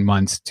 18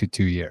 months to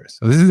 2 years.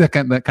 So this is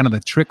kind of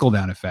the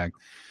trickle-down effect.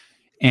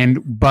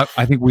 But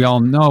I think we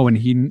all know, and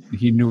he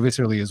knew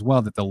viscerally as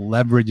well, that the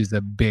leverage is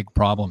a big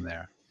problem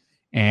there.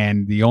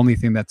 And the only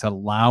thing that's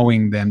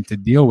allowing them to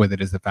deal with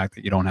it is the fact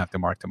that you don't have to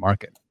mark to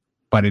market.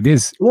 But it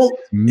is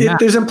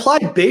there's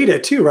implied beta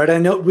too, right? I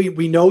know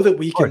we know that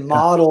we can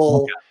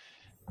model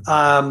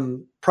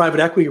private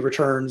equity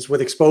returns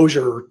with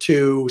exposure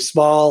to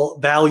small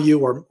value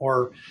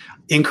or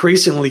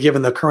increasingly,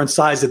 given the current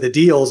size of the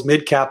deals,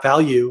 mid-cap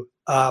value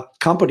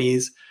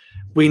companies.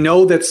 We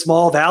know that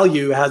small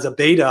value has a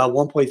beta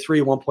 1.3,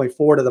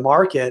 1.4 to the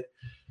market.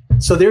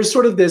 So there's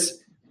sort of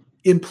this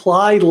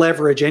implied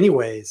leverage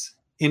anyways,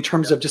 in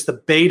terms of just the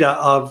beta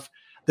of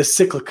the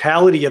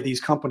cyclicality of these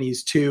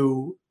companies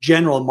to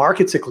general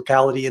market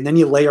cyclicality. And then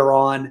you layer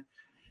on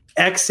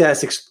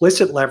excess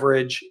explicit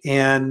leverage,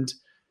 and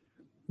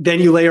then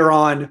you layer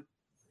on,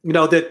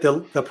 that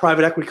the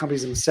private equity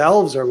companies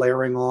themselves are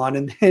layering on,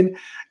 and then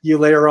you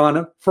layer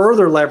on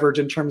further leverage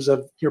in terms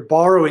of your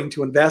borrowing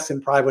to invest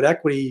in private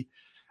equity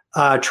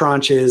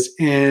tranches.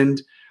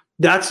 And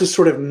that's a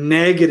sort of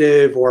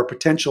negative or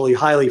potentially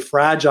highly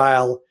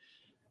fragile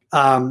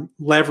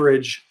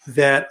leverage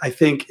that I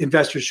think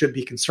investors should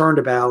be concerned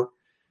about.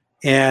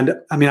 And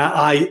I mean,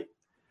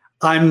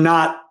 I'm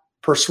not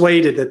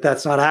persuaded that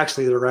that's not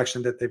actually the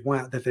direction that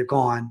they've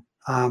gone.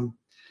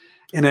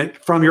 And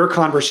from your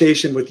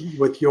conversation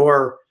with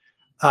your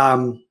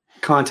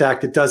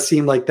contact, it does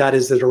seem like that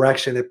is the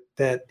direction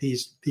that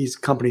these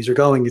companies are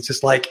going. It's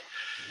just like,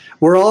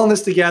 we're all in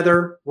this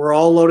together. We're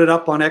all loaded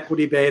up on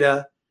equity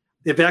beta.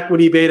 If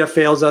equity beta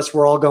fails us,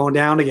 we're all going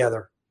down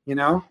together,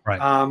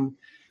 Right.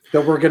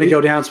 That we're going to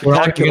go down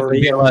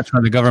spectacularly. We're all going to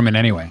from the government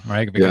anyway,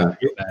 right? Yeah,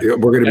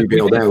 we're going to be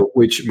bailed out,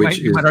 which is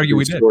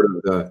sort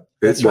of the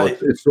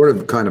it's sort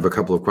of kind of a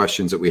couple of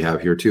questions that we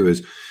have here too.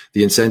 Is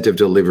the incentive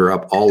to lever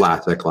up all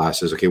asset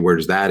classes? Okay, where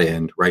does that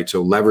end? Right.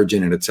 So leverage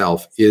in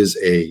itself is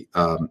a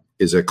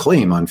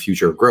claim on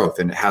future growth,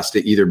 and it has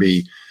to either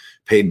be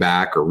paid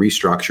back or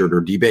restructured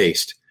or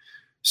debased.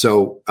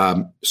 So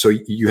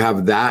you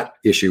have that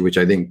issue, which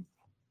I think,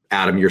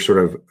 Adam, you're sort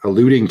of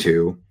alluding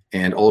to,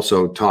 and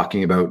also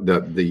talking about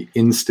the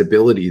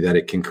instability that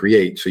it can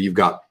create. So you've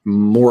got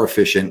more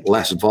efficient,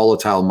 less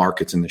volatile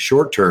markets in the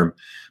short term,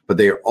 but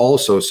they are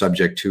also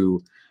subject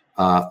to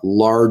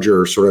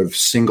larger sort of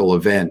single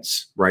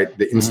events, right?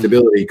 The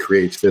instability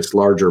creates this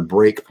larger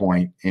break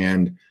point.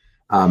 And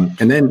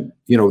then,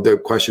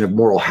 the question of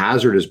moral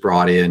hazard is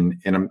brought in.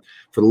 And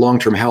for the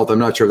long-term health, I'm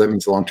not sure if that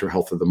means the long-term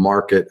health of the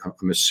market.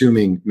 I'm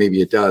assuming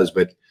maybe it does,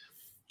 but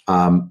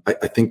I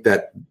think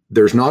that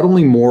there's not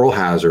only moral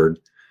hazard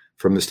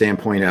from the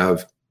standpoint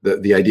of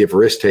the idea of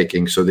risk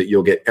taking, so that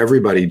you'll get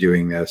everybody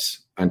doing this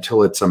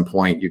until at some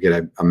point you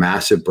get a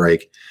massive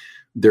break.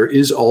 There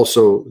is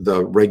also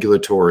the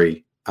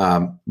regulatory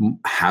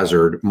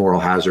hazard, moral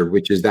hazard,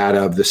 which is that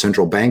of the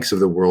central banks of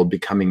the world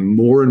becoming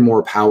more and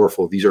more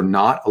powerful. These are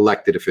not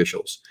elected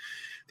officials.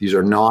 These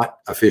are not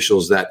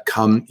officials that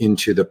come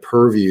into the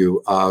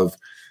purview of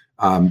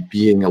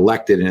being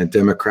elected in a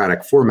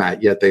democratic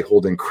format, yet they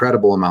hold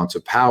incredible amounts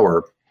of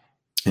power.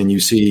 And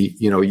you see,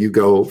 you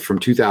go from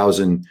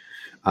 2000,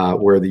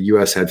 where the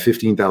U.S. had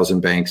 15,000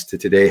 banks, to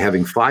today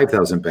having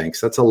 5,000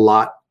 banks. That's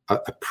a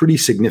pretty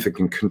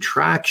significant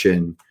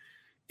contraction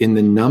in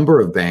the number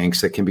of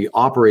banks that can be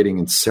operating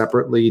in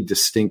separately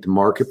distinct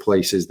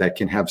marketplaces that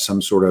can have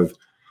some sort of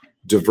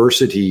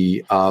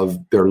diversity of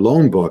their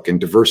loan book and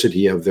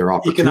diversity of their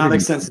opportunity.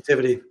 Economic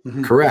sensitivity.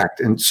 Mm-hmm.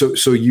 Correct. And so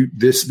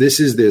this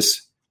is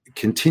this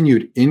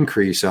continued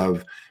increase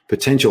of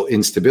potential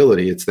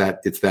instability. It's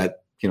that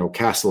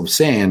castle of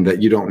sand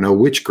that you don't know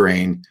which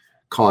grain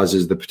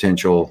causes the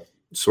potential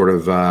sort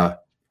of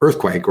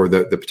earthquake, or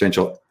the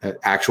potential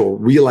actual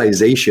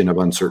realization of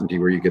uncertainty,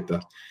 where you get the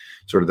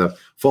sort of the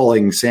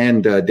falling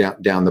sand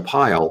down the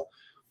pile.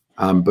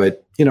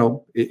 But it's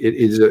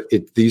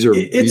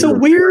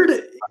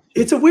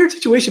a weird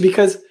situation,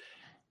 because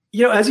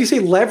as you say,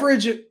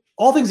 leverage,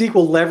 all things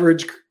equal,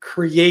 leverage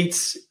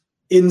creates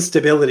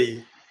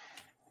instability,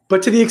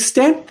 but to the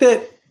extent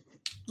that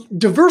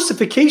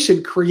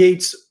diversification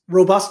creates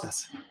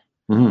robustness.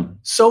 Mm-hmm.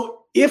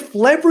 So if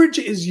leverage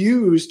is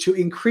used to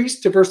increase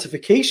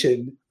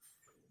diversification,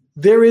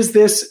 there's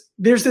this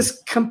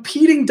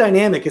competing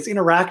dynamic. It's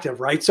interactive,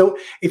 right? So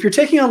if you're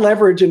taking on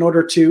leverage in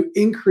order to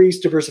increase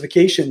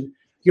diversification,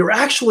 you're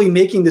actually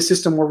making the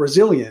system more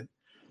resilient.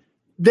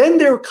 Then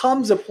there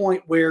comes a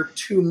point where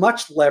too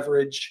much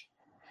leverage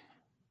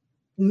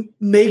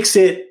makes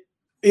it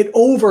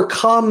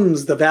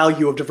overcomes the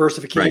value of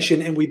diversification,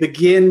 right, and we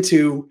begin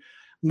to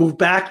move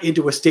back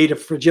into a state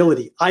of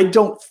fragility. I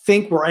don't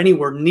think we're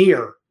anywhere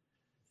near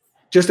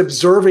just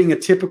observing a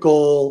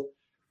typical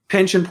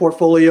pension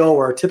portfolio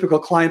or a typical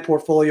client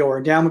portfolio or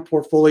endowment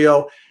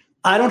portfolio.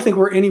 I don't think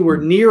we're anywhere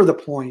near the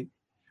point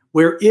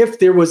where, if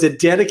there was a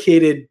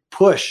dedicated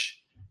push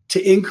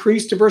to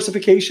increase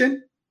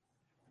diversification,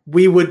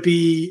 we would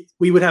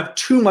have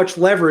too much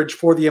leverage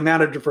for the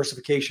amount of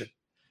diversification.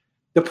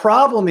 The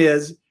problem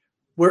is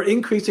we're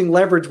increasing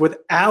leverage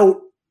without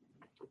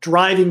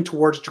driving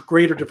towards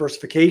greater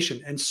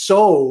diversification. And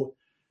so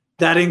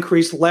that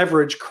increased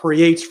leverage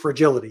creates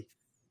fragility.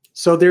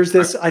 So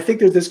I think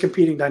there's this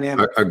competing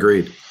dynamic.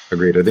 Agreed. I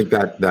think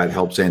that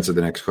helps answer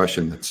the next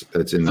question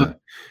that's in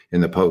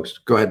the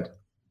post. Go ahead.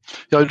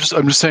 Yeah,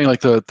 I'm just saying,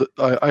 like I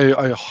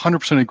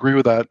 100% agree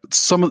with that.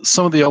 Some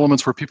of the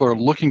elements where people are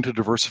looking to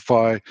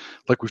diversify,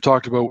 like we've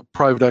talked about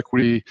private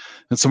equity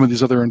and some of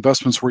these other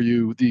investments, where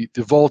the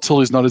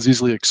volatility is not as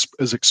easily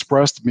as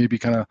expressed, maybe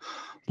kind of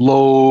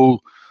low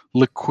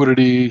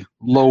liquidity,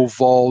 low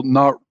vol,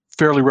 not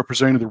fairly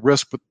representing the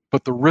risk,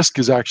 but the risk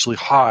is actually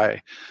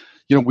high.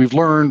 We've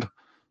learned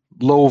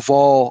low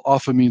vol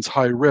often means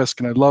high risk.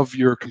 And I love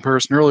your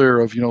comparison earlier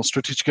of,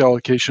 strategic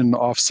allocation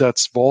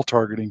offsets vol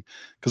targeting,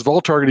 because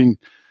vol targeting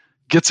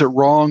gets it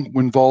wrong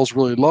when vol's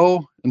really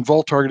low, and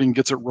vol targeting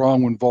gets it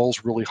wrong when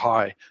vol's really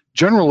high.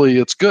 Generally,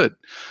 it's good.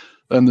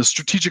 And the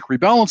strategic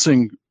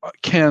rebalancing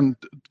can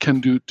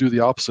do the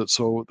opposite,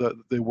 so that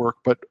they work.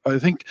 But I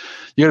think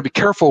you got to be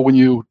careful when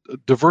you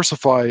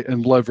diversify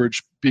and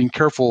leverage, being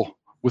careful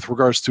with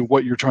regards to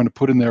what you're trying to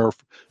put in there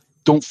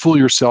don't fool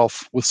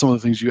yourself with some of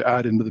the things you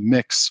add into the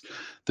mix.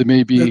 There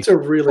may be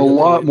a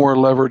lot more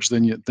leverage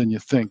than you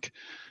think.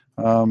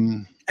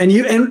 And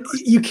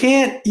you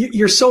can't.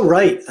 You're so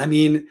right. I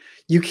mean,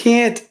 you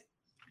can't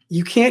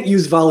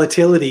use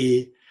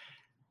volatility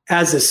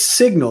as a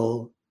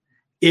signal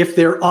if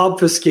they're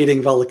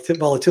obfuscating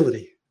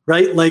volatility,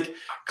 right? Like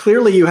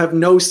clearly you have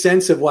no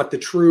sense of what the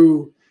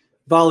true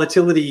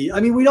volatility. I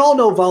mean, we all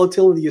know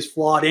volatility is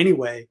flawed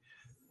anyway,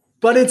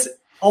 but it's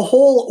a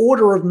whole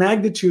order of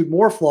magnitude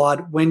more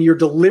flawed when you're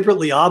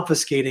deliberately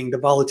obfuscating the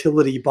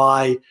volatility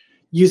by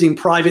using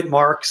private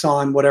marks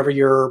on whatever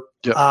your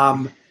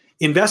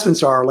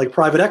investments are, like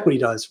private equity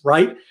does,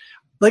 right?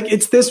 Like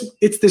it's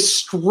this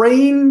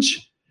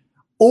strange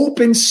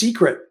open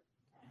secret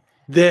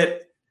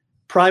that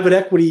private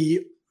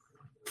equity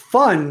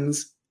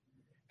funds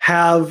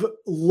have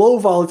low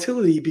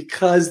volatility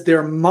because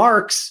their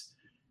marks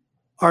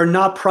are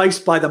not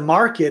priced by the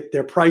market,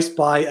 they're priced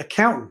by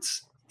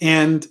accountants.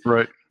 And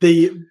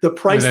the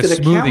price that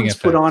accountants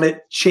put on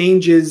it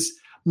changes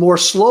more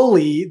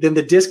slowly than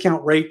the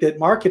discount rate that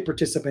market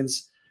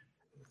participants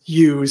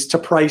use to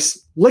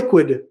price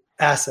liquid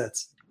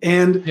assets.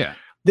 And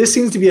this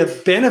seems to be a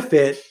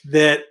benefit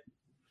that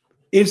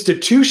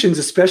institutions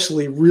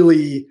especially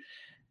really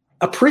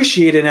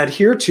appreciate and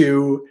adhere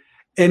to.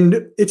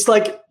 And it's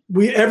like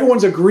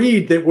everyone's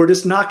agreed that we're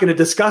just not going to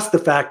discuss the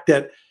fact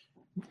that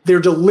they're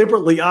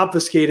deliberately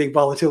obfuscating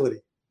volatility.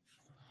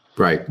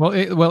 Right. Well,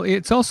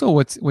 it's also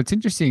what's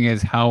interesting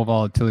is how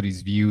volatility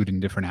is viewed in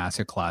different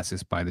asset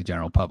classes by the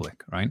general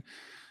public, right?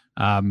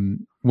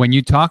 When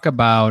you talk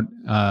about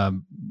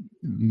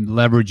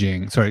leverage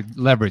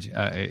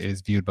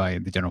is viewed by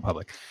the general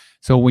public.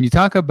 So when you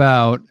talk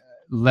about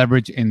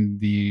leverage in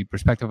the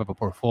perspective of a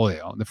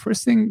portfolio, the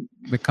first thing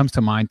that comes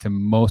to mind to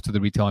most of the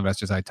retail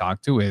investors I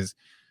talk to is,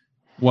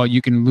 well,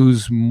 you can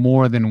lose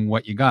more than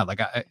what you got.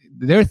 Like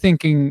they're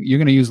thinking you're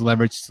going to use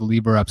leverage to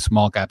lever up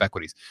small cap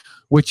equities,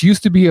 which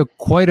used to be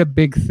quite a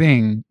big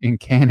thing in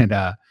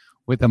Canada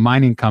with the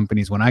mining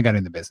companies when I got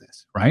into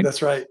business, right?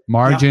 That's right.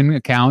 Margin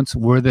accounts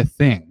were the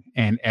thing,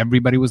 and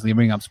everybody was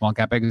levering up small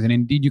cap equities, and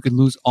indeed you could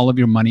lose all of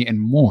your money and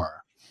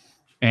more.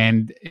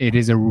 And it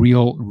is a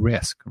real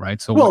risk,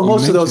 right? So,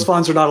 most of those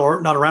funds are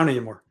not around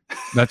anymore.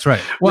 That's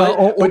right.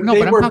 Well, but I'm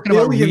talking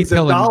about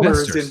retail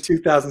investors in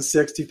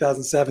 2006,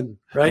 2007,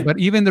 right? But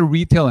even the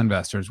retail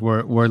investors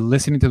were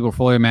listening to the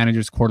portfolio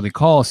managers' quarterly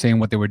call, saying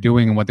what they were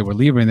doing and what they were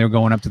levering. They were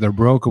going up to their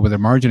broker with their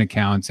margin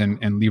accounts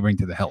and levering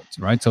to the hilts,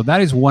 right? So that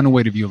is one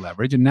way to view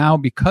leverage. And now,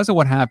 because of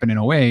what happened in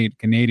 2008,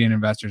 Canadian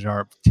investors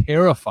are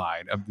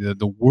terrified of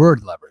the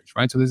word leverage,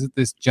 right? So there's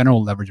this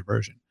general leverage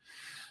aversion.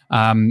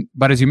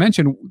 But as you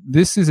mentioned,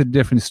 this is a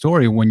different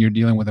story when you're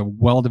dealing with a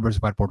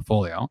well-diversified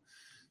portfolio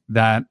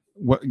that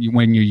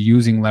when you're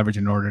using leverage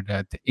in order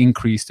to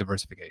increase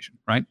diversification,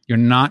 right? You're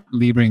not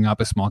levering up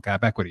a small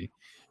cap equity.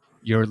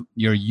 You're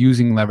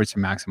using leverage to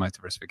maximize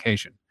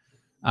diversification.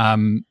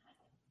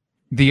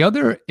 The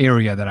other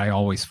area that I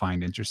always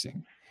find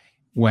interesting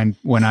when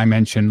I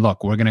mention,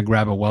 look, we're going to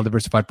grab a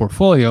well-diversified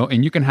portfolio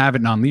and you can have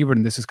it non-levered,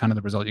 and this is kind of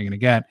the result you're going to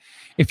get.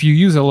 If you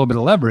use a little bit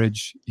of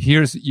leverage,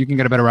 you can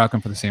get a better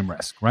outcome for the same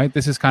risk, right?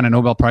 This is kind of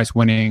Nobel Prize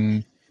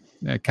winning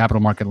capital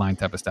market line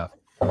type of stuff.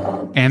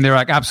 And they're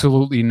like,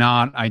 absolutely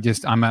not.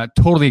 I'm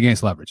totally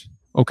against leverage.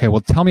 Okay,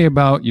 well, tell me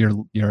about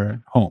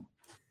your home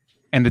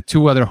and the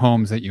two other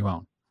homes that you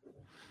own.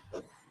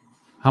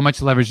 How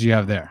much leverage do you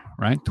have there,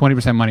 right?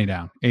 20% money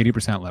down,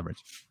 80%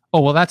 leverage.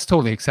 Oh, well, that's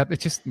totally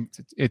acceptable.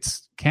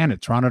 It's Canada.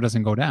 Toronto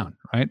doesn't go down,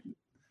 right?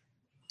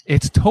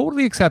 It's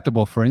totally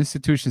acceptable for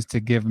institutions to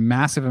give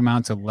massive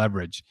amounts of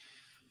leverage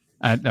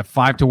at a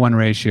 5-to-1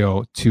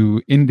 ratio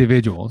to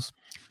individuals.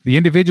 The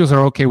individuals are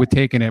okay with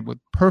taking it with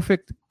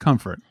perfect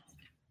comfort.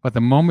 But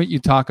the moment you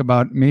talk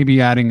about maybe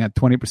adding a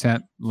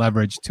 20%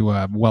 leverage to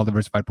a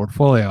well-diversified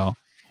portfolio,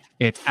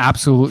 it's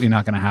absolutely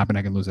not going to happen.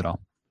 I can lose it all,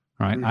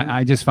 right? Mm-hmm.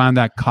 I just found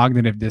that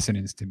cognitive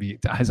dissonance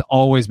has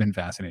always been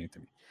fascinating to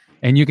me.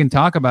 And you can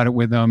talk about it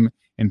with them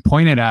and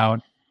point it out,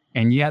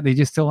 and they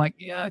just still like,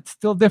 it's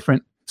still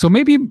different. So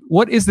maybe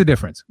what is the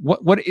difference?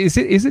 What is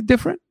it? Is it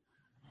different?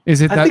 Is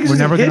it that we're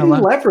never going to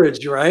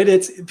leverage, right?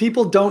 It's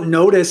people don't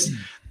notice.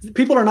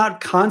 People are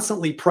not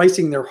constantly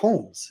pricing their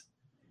homes.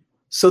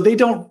 So they're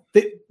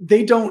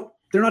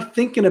not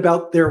thinking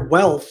about their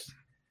wealth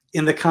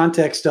in the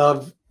context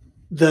of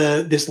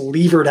this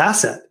levered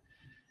asset.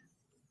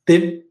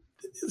 There's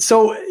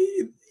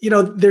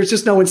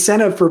just no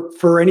incentive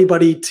for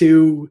anybody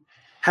to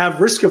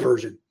have risk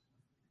aversion.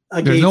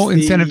 There's no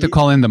incentive to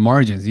call in the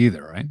margins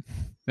either, right?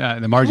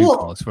 The margin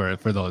calls for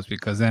those,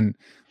 because then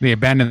they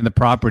abandon the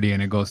property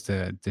and it goes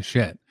to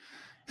shit.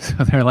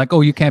 So they're like, oh,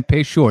 you can't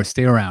pay? Sure,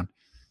 stay around.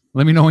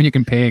 Let me know when you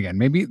can pay again.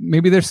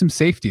 Maybe there's some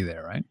safety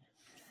there, right?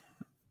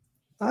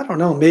 I don't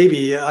know.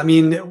 Maybe. I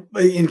mean,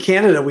 in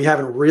Canada, we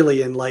haven't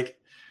really, in like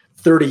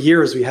 30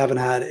 years, we haven't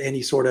had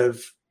any sort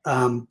of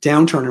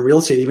downturn in real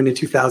estate. Even in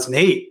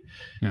 2008,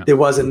 there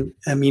wasn't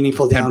a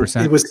meaningful down.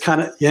 10%. It was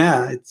kind of,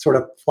 it sort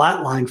of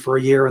flatlined for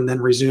a year and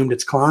then resumed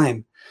its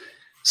climb.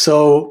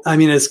 So, I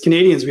mean, as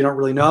Canadians, we don't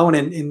really know.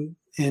 And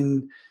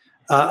in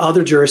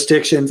other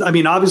jurisdictions. I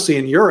mean, obviously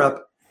in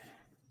Europe,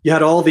 you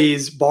had all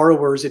these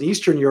borrowers in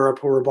Eastern Europe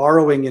who were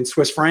borrowing in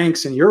Swiss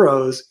francs and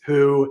euros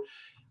who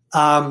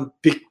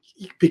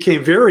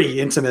became very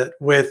intimate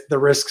with the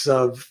risks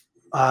of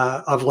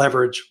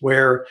leverage,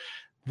 where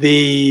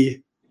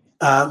the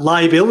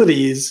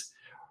liabilities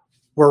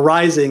were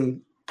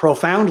rising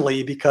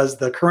profoundly because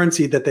the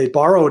currency that they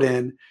borrowed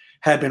in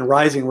had been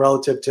rising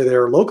relative to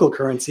their local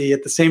currency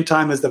at the same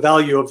time as the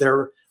value of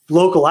their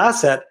local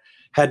asset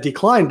had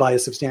declined by a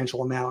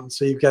substantial amount.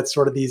 So you've got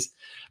sort of these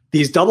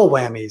double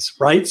whammies,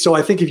 right? So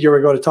I think if you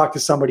were going to talk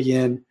to somebody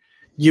in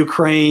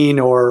Ukraine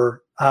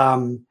or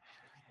some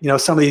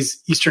of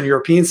these Eastern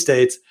European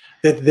states,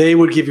 that they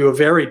would give you a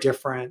very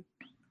different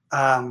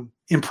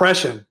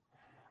impression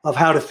of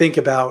how to think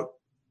about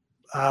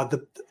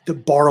the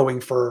borrowing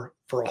for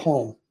a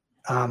home.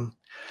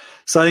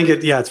 So I think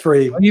it's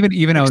very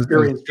even I was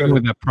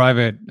with a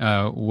private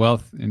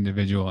wealth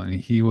individual, and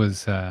he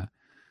was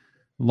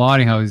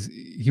lauding how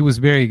he was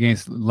very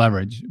against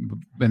leverage.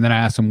 And then I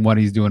asked him what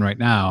he's doing right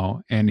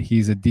now, and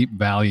he's a deep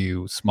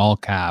value, small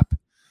cap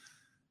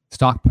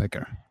stock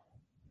picker.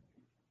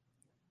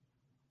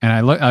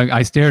 And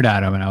I stared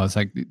at him, and I was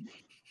like,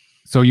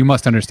 "So you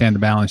must understand the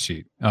balance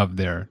sheet of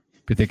their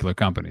particular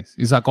companies."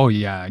 He's like, "Oh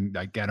yeah,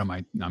 I get them.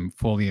 I'm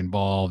fully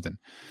involved." And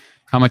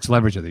how much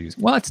leverage are they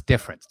using? Well, it's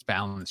different. It's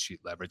balance sheet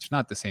leverage,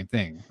 not the same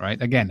thing,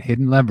 right? Again,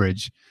 hidden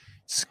leverage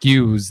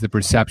skews the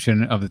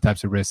perception of the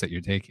types of risks that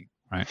you're taking,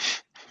 right?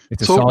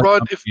 It's so,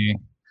 Rod,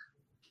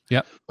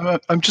 yep.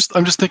 I'm just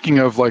thinking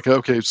of like,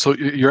 okay, so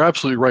you're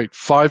absolutely right.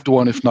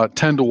 5-1, if not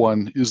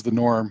 10-1, is the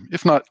norm.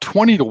 If not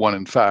 20-1,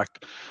 in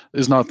fact,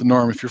 is not the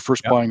norm if you're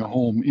first buying a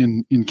home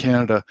in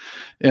Canada,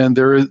 and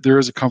there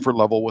is a comfort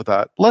level with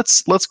that.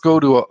 Let's go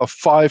to a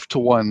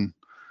 5-1.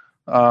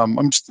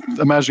 I'm just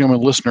imagining I'm a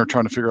listener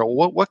trying to figure out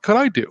what could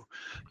I do.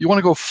 You want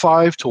to go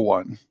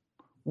 5-1.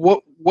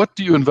 What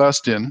do you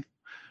invest in,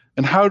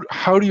 and how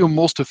do you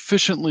most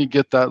efficiently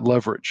get that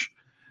leverage?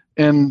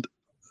 And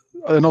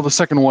I know the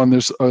second one,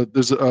 there's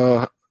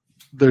a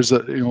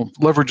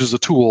leverage is a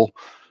tool,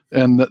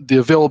 and the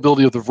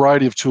availability of the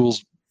variety of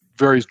tools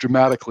varies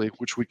dramatically,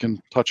 which we can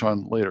touch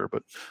on later.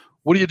 But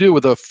what do you do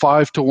with a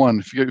 5-1?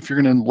 If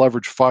you're going to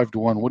leverage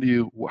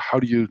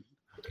 5-1,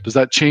 does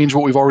that change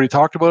what we've already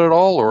talked about at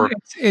all? Or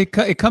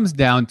it comes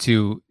down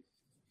to,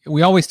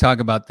 we always talk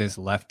about this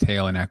left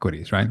tail in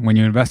equities, right? When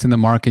you invest in the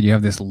market, you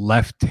have this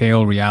left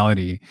tail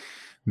reality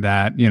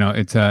that,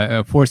 it's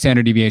a 4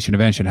 standard deviation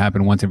event should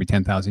happen once every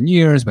 10,000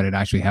 years, but it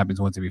actually happens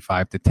once every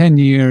 5 to 10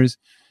 years.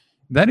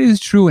 That is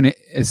true in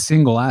a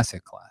single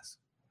asset class.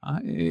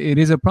 It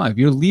is a problem. If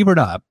you're levered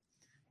up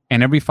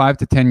and every 5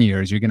 to 10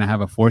 years, you're going to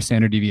have a 4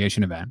 standard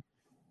deviation event,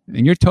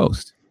 then you're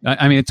toast.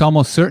 I mean, it's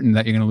almost certain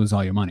that you're going to lose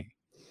all your money.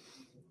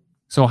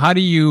 So how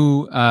do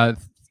you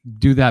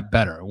do that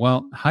better?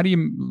 Well, how do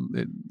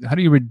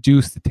you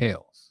reduce the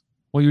tails?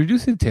 Well, you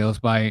reduce the tails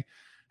by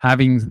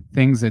having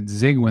things that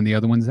zig when the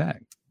other ones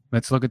zag.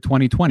 Let's look at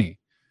 2020.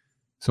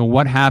 So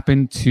what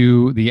happened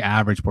to the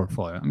average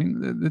portfolio? I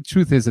mean, the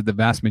truth is that the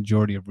vast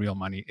majority of real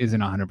money isn't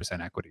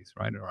 100% equities,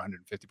 right? Or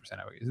 150%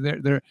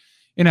 equities. They're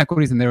in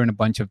equities, and they're in a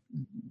bunch of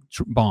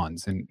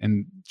bonds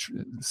and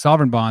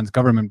sovereign bonds,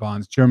 government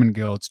bonds, German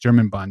gilts,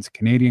 German bonds,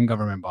 Canadian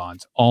government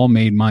bonds, all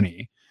made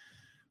money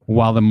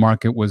while the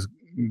market was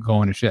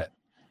going to shit.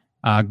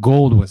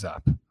 Gold was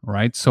up,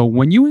 right? So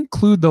when you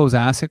include those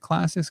asset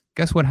classes,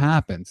 guess what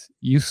happens?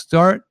 You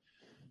start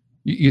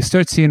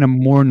seeing a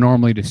more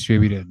normally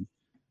distributed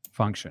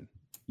function.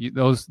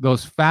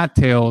 Those fat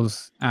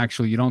tails,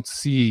 actually, you don't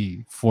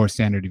see 4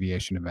 standard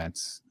deviation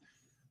events.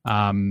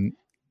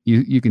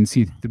 You can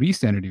see 3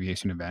 standard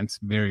deviation events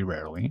very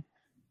rarely,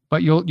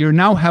 but you're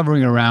now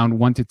hovering around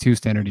 1 to 2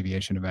 standard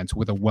deviation events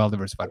with a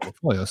well-diversified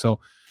portfolio. So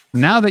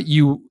now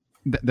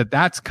that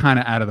that's kind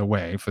of out of the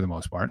way for the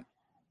most part,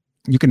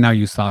 you can now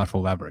use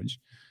thoughtful leverage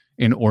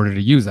in order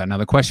to use that. Now,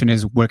 the question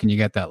is, where can you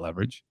get that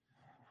leverage?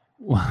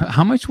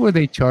 How much were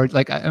they charged?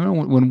 Like, I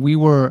remember when we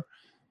were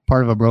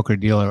part of a broker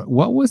dealer,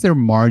 what was their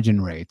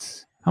margin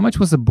rates? How much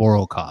was the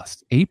borrow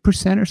cost?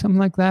 8% or something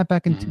like that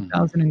back in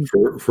 2000.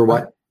 For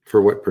what?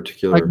 For what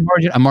particular? Like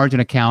a margin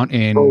account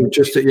in. Oh,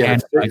 just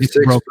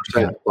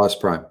 6% plus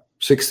prime.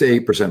 6 to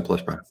 8%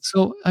 plus prime.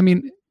 So, I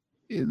mean,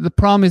 the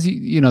problem is,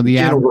 you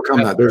can't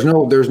overcome that.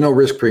 There's no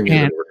risk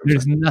premium.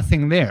 There's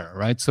nothing there,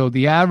 right? So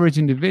the average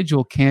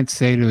individual can't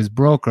say to his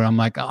broker, "I'm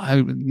like, talk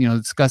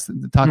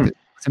to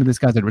some of this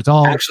guys at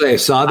ReSolve." Actually, I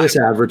saw this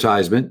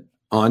advertisement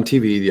on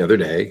TV the other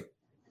day,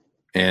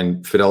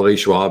 and Fidelity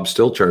Schwab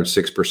still charged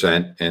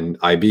 6%, and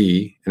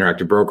IB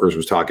Interactive Brokers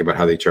was talking about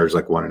how they charge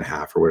like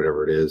 1.5 or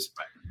whatever it is.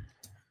 Right.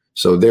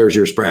 So there's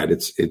your spread.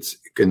 It's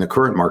in the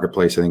current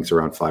marketplace, I think it's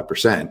around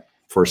 5%.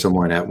 For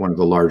someone at one of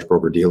the large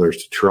broker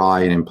dealers to try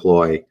and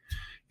employ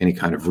any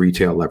kind of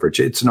retail leverage.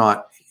 It's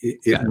not,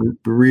 it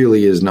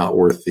really is not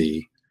worth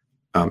the,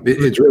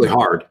 it's really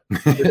hard.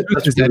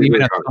 That's really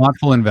even a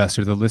thoughtful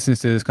investor that listens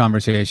to this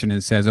conversation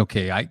and says,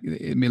 okay, I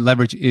mean,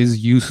 leverage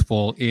is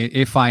useful.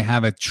 If I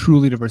have a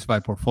truly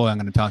diversified portfolio, I'm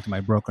going to talk to my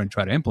broker and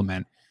try to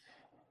implement.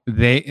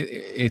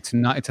 it's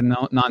a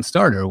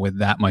non-starter with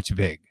that much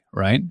vig,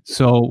 right?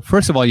 So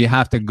first of all, you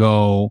have to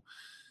go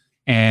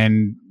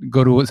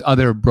to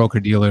other broker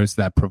dealers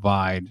that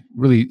provide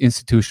really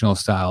institutional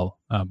style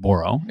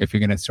borrow if you're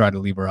going to try to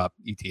lever up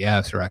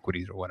ETFs or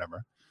equities or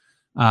whatever.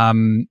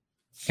 And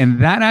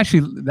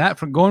that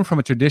from going from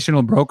a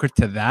traditional broker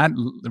to that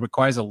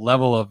requires a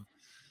level of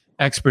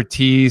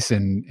expertise,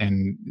 and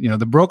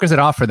the brokers that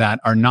offer that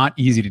are not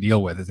easy to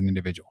deal with as an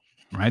individual,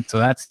 right? So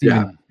that's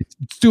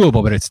it's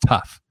doable, but it's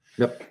tough.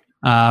 Yep.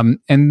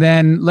 And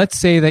then let's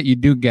say that you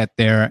do get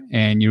there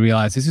and you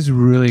realize this is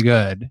really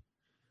good,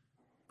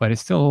 but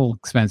it's still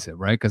expensive,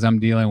 right? Because I'm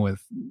dealing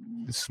with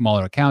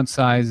smaller account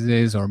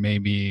sizes, or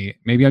maybe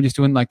I'm just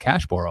doing like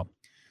cash borrow.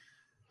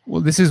 Well,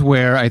 this is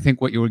where I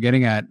think what you were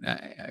getting at,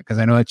 because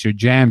I know that's your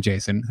jam,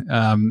 Jason.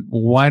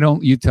 Why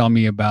don't you tell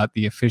me about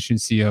the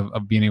efficiency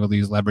of being able to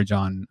use leverage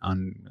on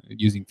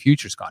using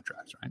futures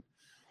contracts, right?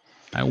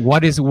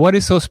 What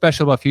is so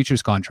special about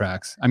futures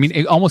contracts? I mean,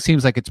 it almost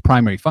seems like its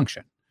primary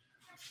function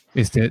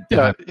is to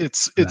well,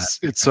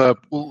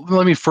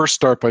 let me first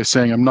start by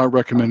saying I'm not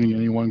recommending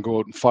anyone go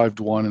out and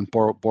 5-to-1 and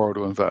borrow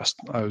to invest.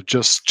 I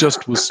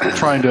just was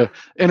trying to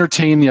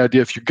entertain the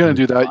idea. If you're going to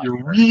do that,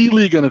 you're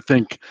really going to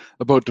think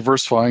about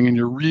diversifying, and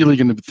you're really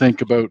going to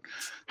think about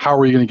how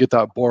are you going to get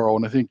that borrow.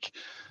 And I think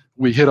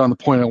we hit on the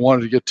point I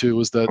wanted to get to,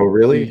 was that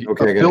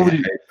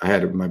okay, I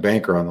had my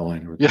banker on the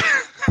line. Yeah.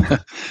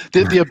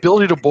 the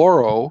ability to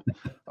borrow,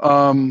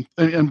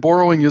 and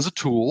borrowing is a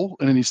tool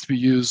and it needs to be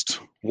used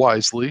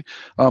wisely,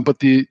 but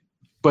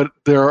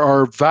there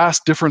are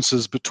vast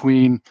differences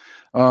between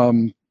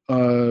John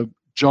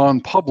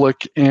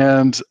Public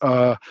and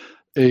a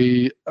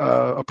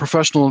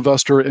professional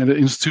investor and an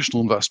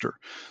institutional investor.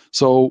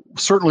 So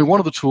certainly one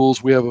of the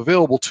tools we have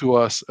available to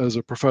us as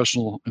a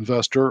professional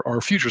investor are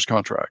futures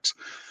contracts,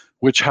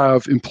 which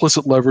have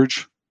implicit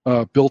leverage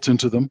built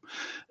into them,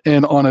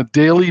 and on a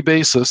daily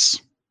basis,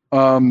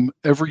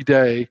 every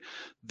day,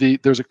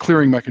 there's a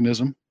clearing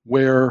mechanism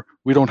where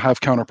we don't have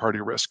counterparty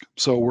risk.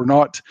 So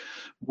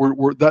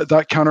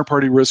that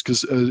counterparty risk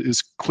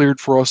is cleared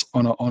for us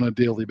on a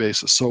daily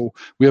basis. So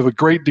we have a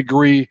great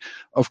degree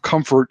of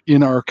comfort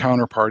in our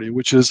counterparty,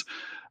 which is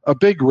a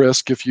big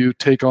risk if you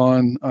take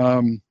on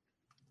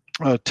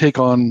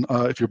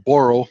if you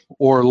borrow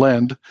or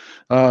lend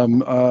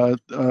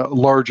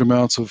large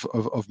amounts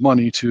of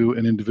money to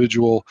an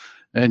individual,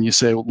 and you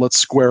say, well, let's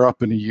square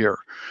up in a year.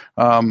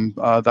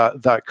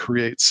 That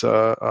creates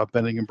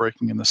bending and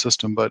breaking in the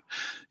system. But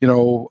I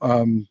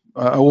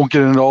won't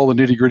get into all the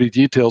nitty-gritty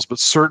details, but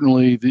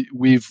certainly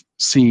we've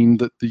seen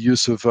that the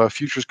use of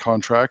futures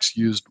contracts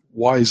used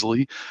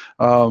wisely,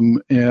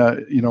 can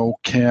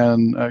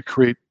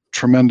create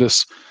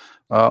tremendous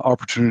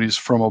opportunities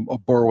from a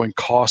borrowing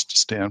cost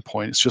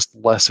standpoint. It's just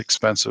less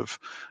expensive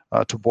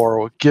to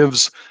borrow. It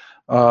gives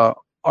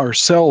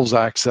ourselves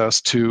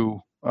access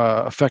to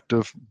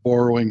effective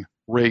borrowing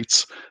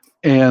rates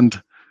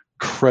and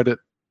credit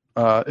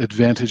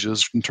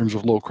advantages in terms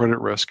of low credit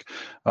risk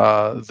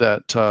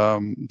that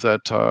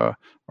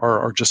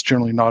are just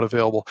generally not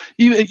available.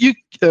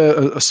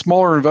 A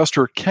smaller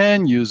investor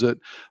can use it,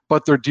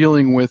 but they're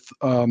dealing with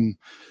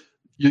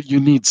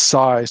you need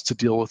size to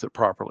deal with it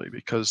properly,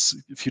 because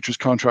futures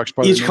contracts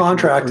each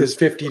contract is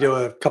 $50,000 to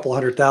a couple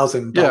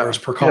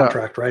 $100,000 per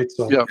contract, right?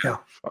 So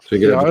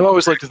I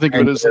always like to think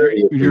of it as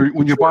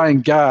when you're buying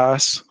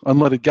gas,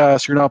 unleaded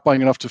gas, you're not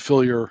buying enough to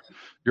fill your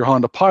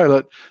Honda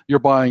Pilot. You're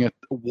buying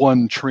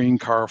one train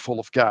car full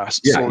of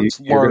gas. Yeah, so it's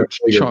large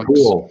chunks.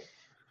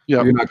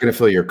 Yeah, you're not going to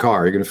fill your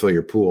car. You're going to fill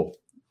your pool.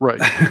 Right.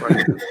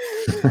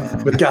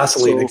 With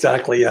gasoline,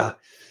 exactly. Yeah.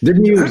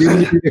 Didn't you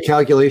do the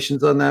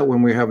calculations on that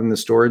when we were having the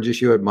storage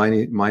issue at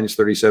minus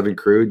 37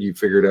 crude? You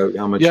figured out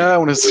how much? Yeah,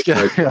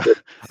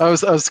 I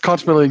was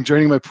contemplating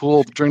draining my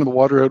pool, draining the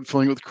water out, and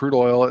filling it with crude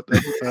oil,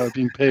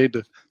 being paid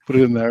to put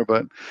it in there.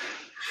 But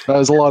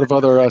there's a lot of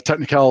other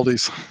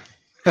technicalities.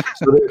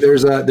 So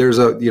there's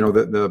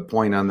the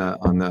point on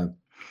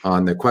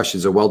the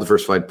questions. A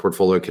well-diversified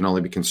portfolio can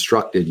only be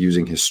constructed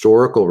using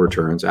historical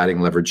returns.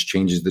 Adding leverage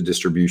changes the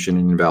distribution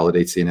and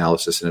invalidates the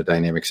analysis in a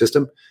dynamic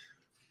system.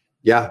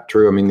 Yeah,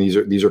 true. I mean,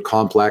 these are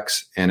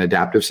complex and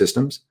adaptive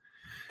systems,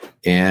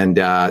 and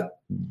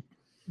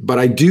but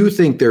I do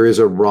think there is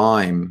a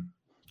rhyme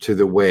to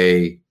the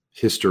way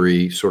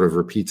history sort of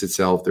repeats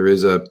itself.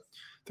 There's a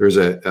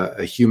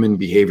human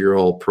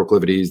behavioral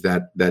proclivities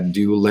that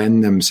do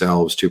lend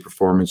themselves to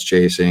performance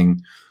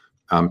chasing,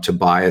 to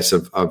bias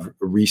of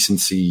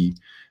recency,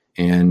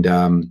 and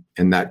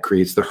that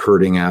creates the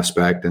herding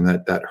aspect, and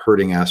that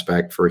herding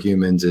aspect for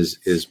humans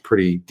is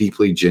pretty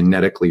deeply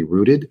genetically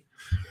rooted.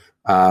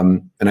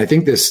 And I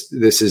think this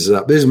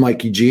is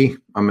Mikey G.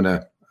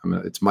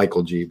 It's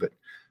Michael G, but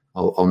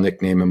I'll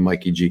nickname him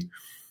Mikey G.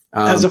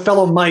 As a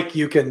fellow Mike,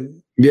 you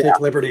can take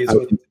liberties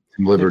with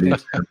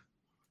liberties.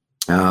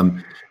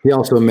 He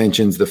also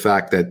mentions the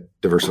fact that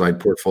diversified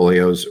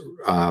portfolios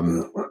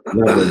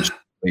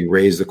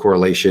raise the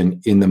correlation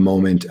in the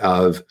moment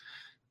of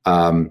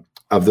the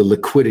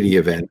liquidity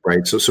event,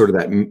 right? So sort of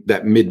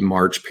that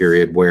mid-March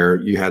period where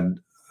you had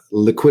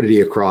liquidity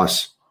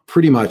across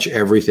pretty much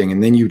everything.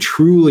 And then you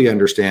truly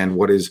understand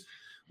what is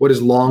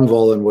long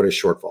vol and what is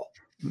short vol.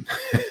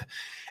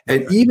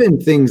 And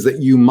even things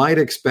that you might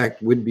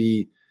expect would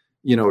be,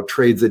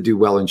 trades that do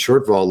well in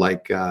short vol,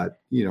 like,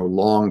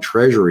 long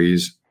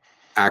treasuries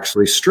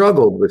actually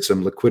struggled with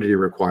some liquidity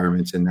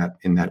requirements in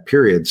that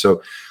period.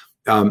 So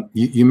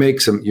you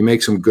make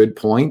some good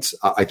points.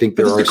 I think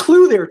there's a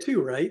clue there too,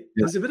 right? Yeah.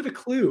 There's a bit of a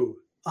clue.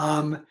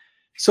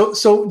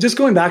 So just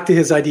going back to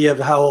his idea of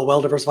how a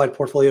well-diversified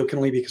portfolio can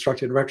only be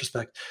constructed in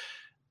retrospect,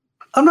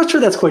 I'm not sure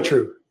that's quite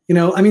true.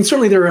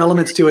 Certainly there are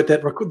elements to it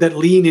that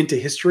lean into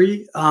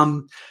history.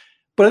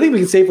 But I think we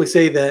can safely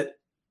say that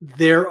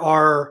there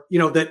are,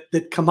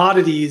 that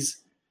commodities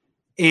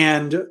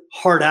and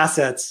hard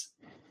assets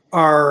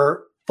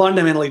are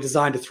fundamentally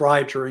designed to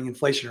thrive during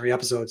inflationary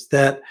episodes,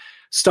 that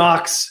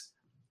stocks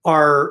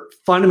are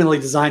fundamentally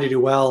designed to do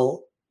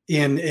well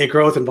in a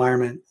growth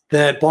environment,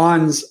 that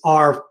bonds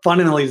are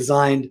fundamentally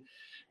designed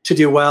to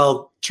do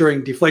well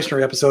during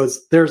deflationary episodes.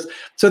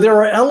 So there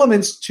are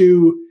elements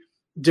to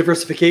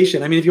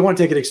diversification. If you want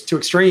to take it to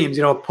extremes,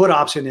 a put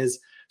option is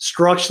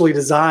structurally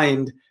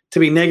designed to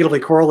be negatively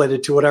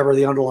correlated to whatever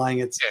the underlying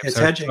it's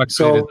hedging.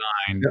 So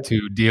designed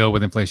to deal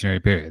with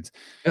inflationary periods.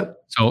 Yep.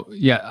 So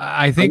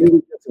I think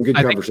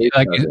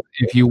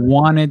if you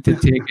wanted to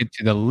take it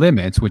to the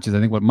limits, which is I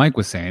think what Mike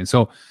was saying.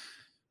 So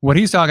what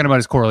he's talking about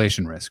is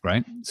correlation risk,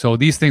 right? So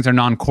these things are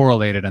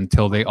non-correlated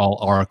until they all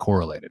are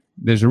correlated.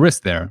 There's a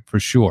risk there for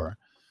sure.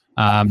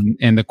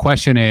 And the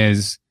question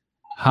is,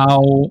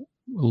 how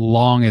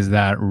long is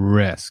that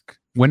risk?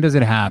 When does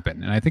it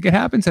happen? And I think it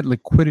happens at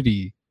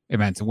liquidity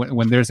events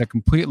when there's a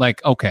complete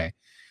okay,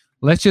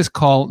 let's just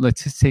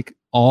take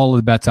all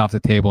the bets off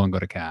the table and go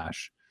to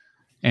cash.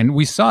 And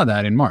we saw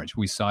that in March.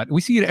 We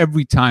see it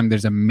every time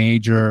there's a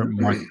major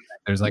market.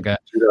 There's like a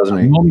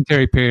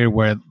momentary period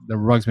where the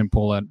rug's been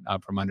pulled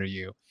out from under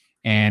you.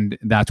 And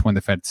that's when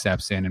the Fed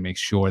steps in and makes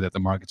sure that the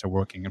markets are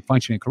working and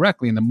functioning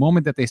correctly. And the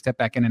moment that they step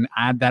back in and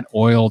add that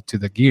oil to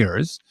the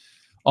gears,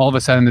 all of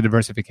a sudden the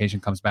diversification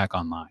comes back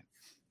online.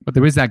 But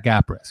there is that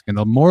gap risk. And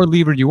the more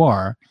levered you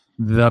are,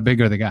 the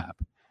bigger the gap.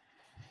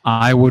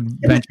 I would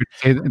venture to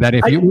say that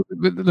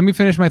let me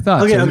finish my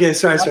thoughts. Okay.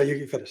 Sorry. You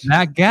can finish.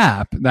 That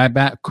gap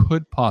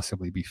could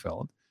possibly be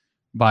filled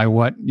by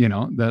what,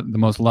 the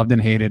most loved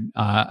and hated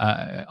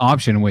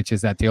option, which is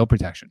that tail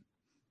protection,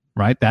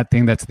 right? That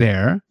thing that's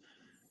there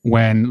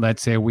when,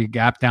 let's say, we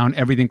gap down,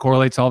 everything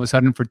correlates all of a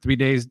sudden for 3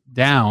 days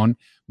down,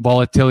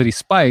 volatility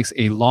spikes,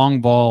 a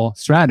long vol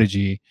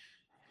strategy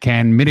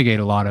can mitigate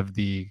a lot of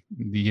the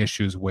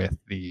issues with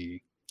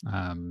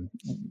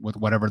with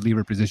whatever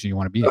lever position you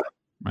want to be in.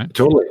 Right.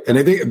 Totally. And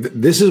I think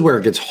this is where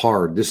it gets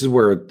hard. This is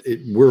where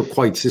we're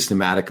quite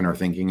systematic in our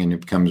thinking and it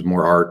becomes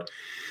more art.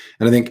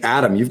 And I think,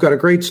 Adam, you've got a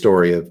great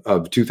story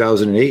of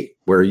 2008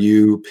 where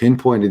you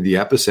pinpointed the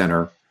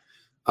epicenter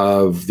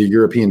of the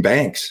European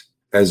banks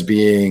as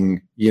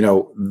being,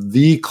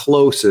 the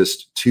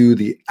closest to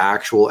the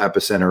actual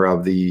epicenter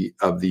of the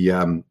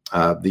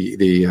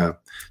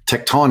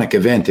tectonic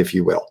event, if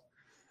you will.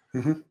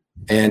 Mm-hmm.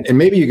 And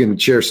maybe you can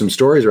share some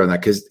stories around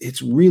that because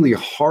it's really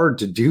hard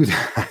to do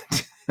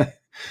that.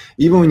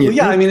 Even when you,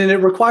 and it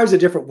requires a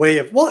different way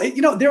of.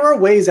 There are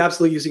ways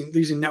absolutely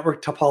using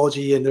network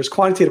topology, and there's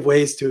quantitative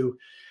ways to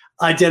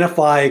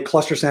identify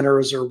cluster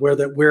centers or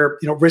where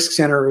risk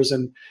centers,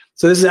 and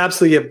so this is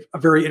absolutely a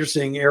very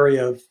interesting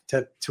area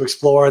to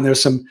explore. And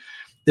there's some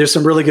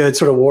really good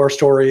sort of war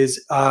stories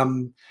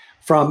from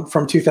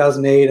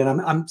 2008,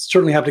 and I'm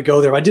certainly happy to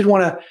go there. I did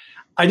want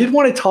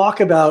to talk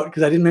about,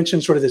 because I didn't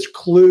mention sort of this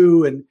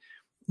clue, and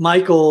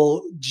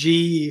Michael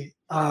G.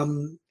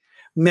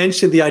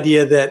 Mentioned the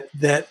idea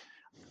that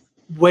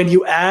when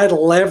you add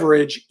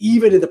leverage,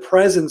 even in the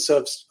presence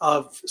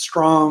of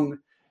strong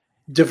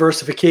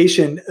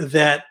diversification,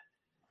 that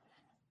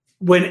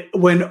when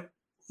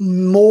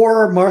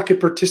more market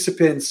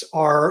participants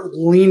are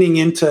leaning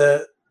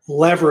into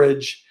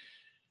leverage,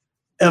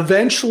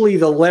 eventually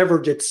the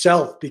leverage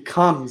itself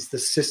becomes the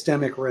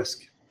systemic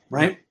risk,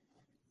 right?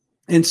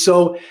 And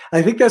so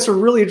I think that's a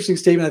really interesting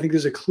statement. I think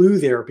there's a clue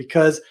there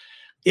because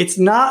it's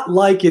not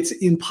like it's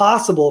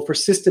impossible for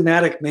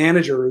systematic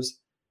managers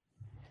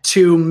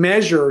to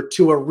measure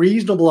to a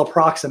reasonable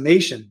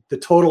approximation the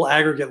total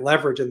aggregate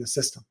leverage in the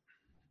system.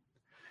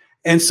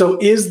 And so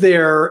is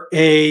there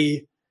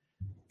a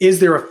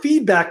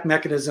feedback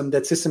mechanism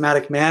that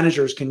systematic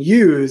managers can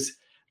use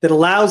that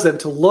allows them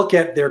to look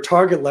at their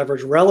target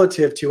leverage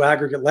relative to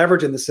aggregate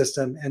leverage in the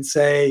system and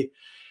say,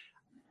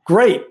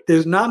 great,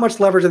 there's not much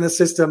leverage in the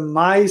system.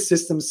 My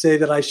systems say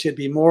that I should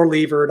be more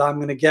levered.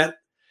 I'm going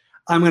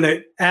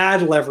to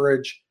add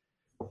leverage.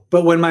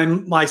 But when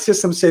my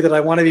systems say that I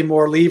want to be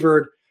more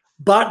levered,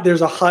 but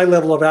there's a high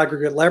level of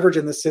aggregate leverage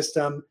in the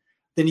system,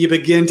 then you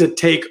begin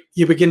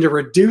to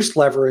reduce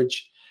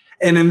leverage.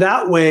 And in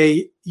that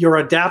way, your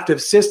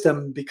adaptive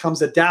system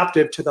becomes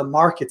adaptive to the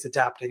market's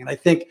adapting. And I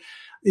think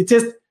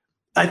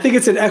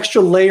it's an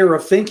extra layer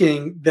of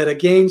thinking that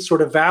again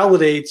sort of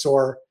validates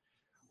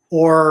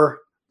or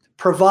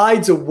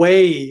provides a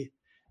way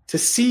to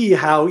see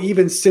how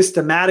even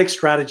systematic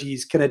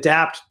strategies can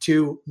adapt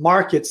to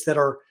markets that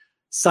are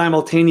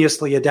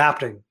simultaneously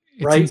adapting.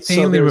 Right? It's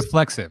insanely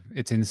reflexive.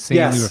 It's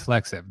insanely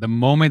reflexive. The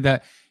moment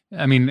that,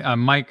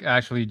 Mike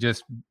actually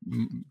just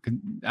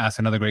asked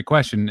another great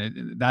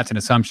question. That's an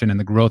assumption, and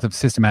the growth of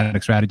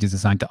systematic strategies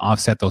designed to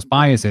offset those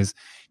biases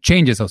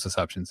changes those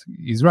assumptions.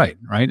 He's right?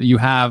 You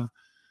have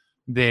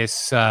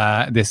this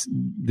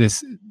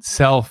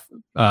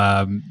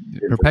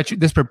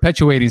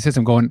perpetuating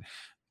system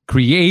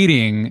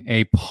creating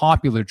a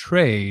popular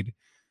trade.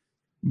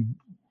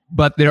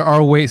 But there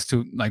are ways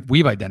to, like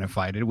we've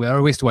identified it, there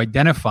are ways to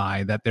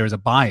identify that there's a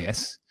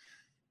bias.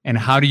 And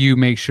how do you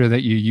make sure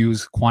that you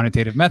use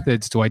quantitative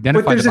methods to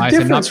identify the bias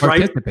and not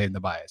participate in the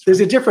bias? There's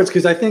a difference,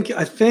 because I think,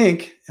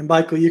 and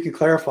Michael, you can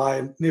clarify,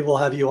 and maybe we'll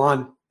have you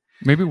on.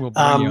 Maybe we'll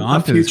bring you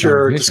on a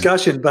future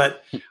discussion.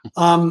 But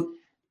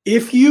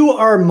if you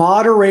are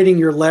moderating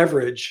your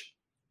leverage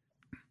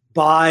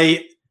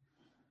by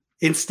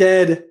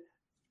instead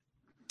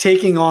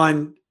taking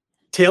on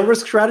tail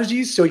risk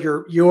strategies, so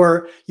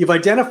you've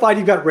identified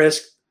you've got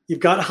risk, you've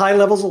got high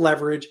levels of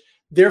leverage,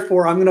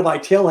 therefore I'm going to buy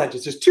tail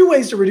hedges. There's two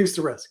ways to reduce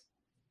the risk.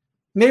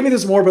 Maybe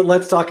there's more, but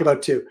let's talk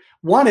about two.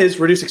 One is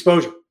reduce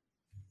exposure.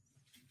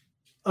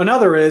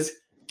 Another is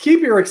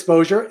keep your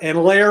exposure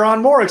and layer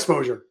on more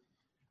exposure.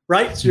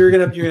 Right? So you're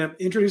gonna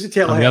introduce a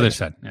tail hedge. On the other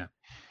side, yeah.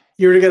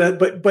 You're gonna,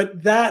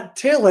 but that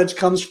tail hedge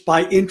comes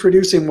by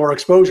introducing more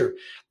exposure.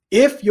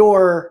 If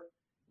you're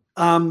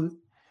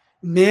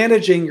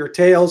managing your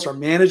tails or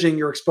managing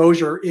your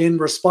exposure in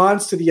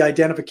response to the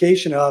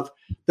identification of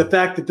the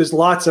fact that there's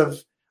lots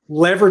of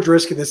leverage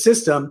risk in the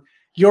system,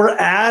 you're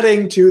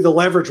adding to the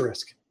leverage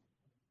risk.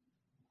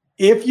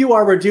 If you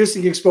are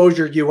reducing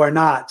exposure, you are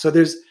not. So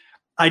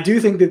I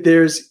do think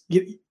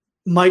that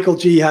Michael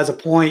G has a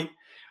point,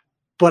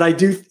 but I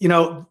do,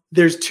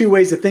 there's two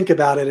ways to think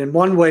about it. And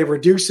one way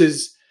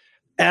reduces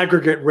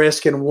aggregate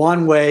risk, and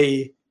one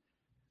way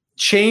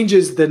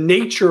changes the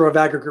nature of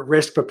aggregate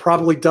risk, but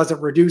probably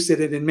doesn't reduce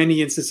it, and in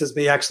many instances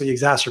may actually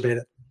exacerbate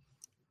it.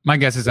 My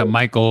guess is that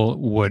Michael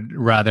would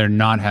rather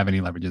not have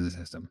any leverage in the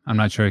system. I'm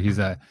not sure he's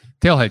a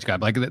tail hedge guy.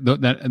 But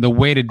the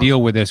way to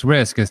deal with this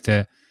risk is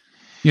to,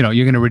 you're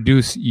going to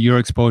reduce your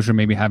exposure,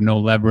 maybe have no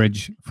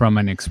leverage from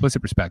an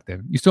explicit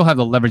perspective. You still have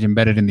the leverage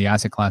embedded in the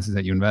asset classes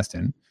that you invest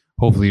in.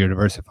 Hopefully you're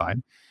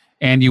diversified.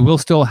 And you will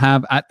still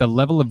have, at the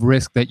level of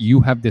risk that you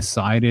have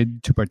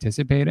decided to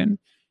participate in,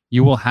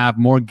 you will have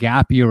more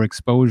gappier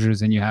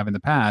exposures than you have in the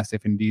past,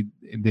 if indeed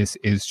this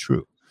is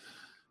true.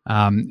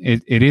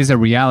 It is a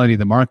reality of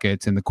the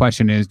markets, and the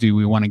question is, do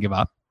we want to give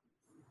up?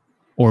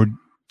 Or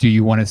do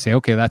you want to say,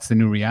 okay, that's the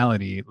new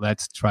reality,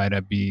 let's try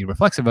to be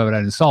reflexive of it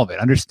and solve it,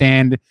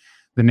 understand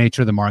the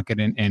nature of the market,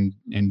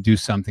 and do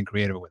something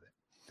creative with it?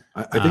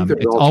 I think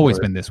it's always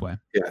been this way.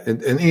 Yeah,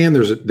 and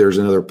there's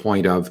another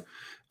point of,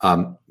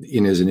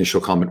 in his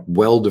initial comment,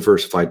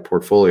 well-diversified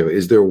portfolio.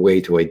 Is there a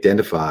way to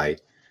identify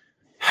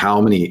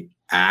how many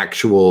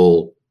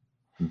actual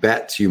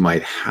bets you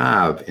might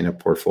have in a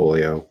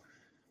portfolio?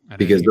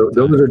 Because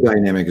those are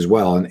dynamic as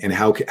well, and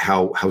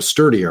how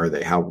sturdy are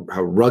they? How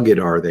rugged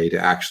are they to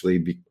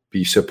actually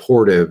be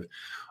supportive?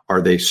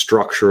 Are they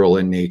structural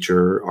in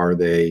nature? Are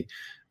they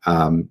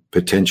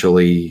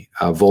potentially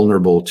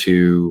vulnerable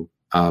to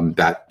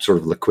that sort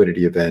of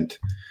liquidity event?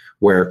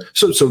 Where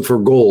so for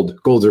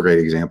gold's a great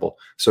example.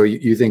 So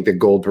you think that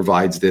gold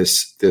provides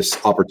this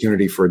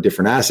opportunity for a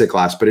different asset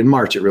class, but in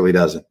March it really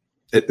doesn't.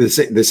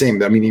 The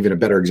same. I mean, even a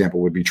better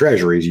example would be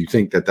treasuries. You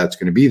think that that's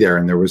going to be there,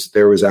 and there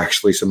was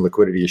actually some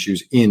liquidity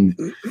issues in,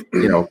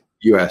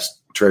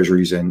 U.S.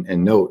 treasuries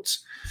and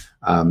notes.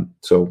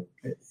 So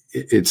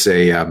it's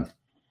an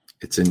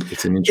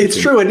interesting.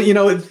 It's true,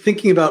 and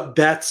thinking about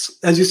bets,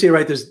 as you say,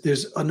 right?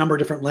 There's a number of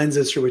different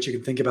lenses through which you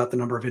can think about the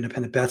number of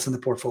independent bets in the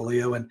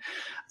portfolio,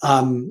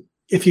 and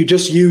if you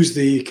just use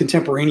the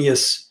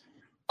contemporaneous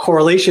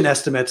correlation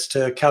estimates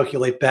to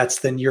calculate bets,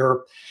 then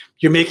you're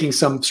making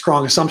some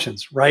strong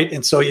assumptions, right?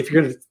 And so if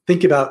you're going to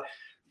think about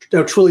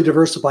how truly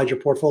diversified your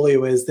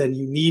portfolio is, then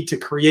you need to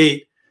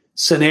create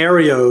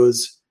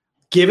scenarios,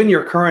 given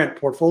your current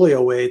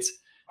portfolio weights.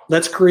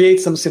 Let's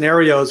create some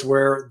scenarios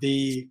where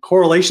the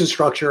correlation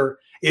structure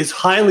is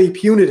highly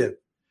punitive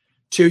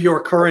to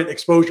your current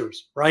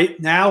exposures, right?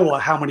 Now,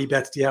 how many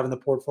bets do you have in the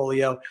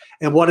portfolio,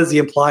 and what is the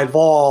implied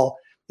vol?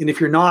 And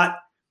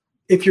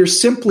if you're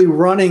simply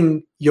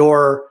running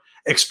your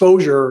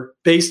exposure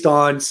based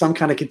on some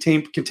kind of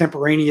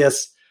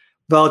contemporaneous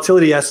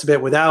volatility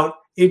estimate without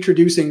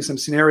introducing some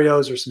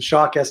scenarios or some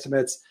shock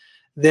estimates,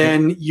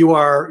 then you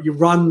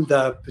run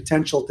the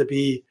potential to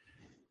be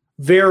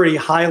very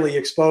highly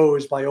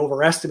exposed by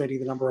overestimating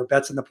the number of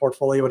bets in the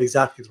portfolio at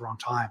exactly the wrong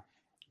time.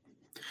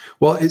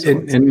 Well,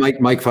 and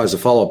Mike has a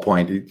follow-up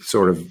point,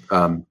 sort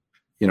of,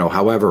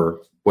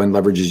 however, when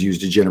leverage is used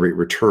to generate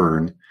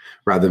return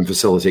rather than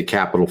facilitate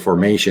capital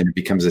formation, it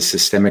becomes a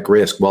systemic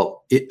risk.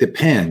 Well, it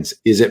depends.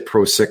 Is it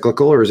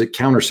pro-cyclical or is it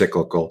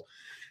counter-cyclical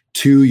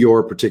to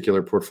your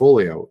particular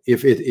portfolio?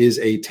 If it is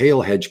a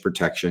tail hedge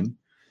protection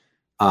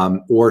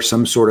or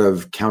some sort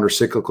of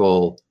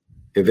counter-cyclical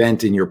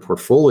event in your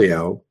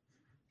portfolio,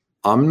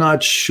 I'm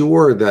not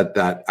sure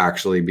that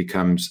actually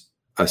becomes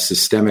a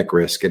systemic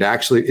risk.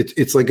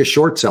 It's like a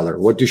short seller.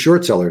 What do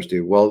short sellers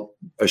do? Well,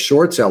 a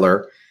short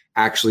seller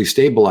actually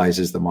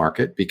stabilizes the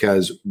market,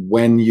 because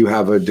when you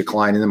have a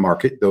decline in the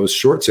market, those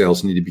short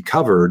sales need to be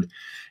covered,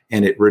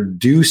 and it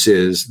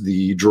reduces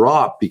the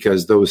drop,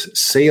 because those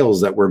sales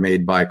that were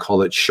made by,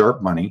 call it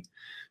sharp money,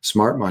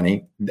 smart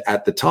money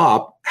at the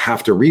top,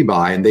 have to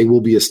rebuy, and they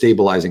will be a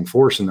stabilizing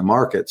force in the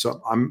market.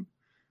 So I'm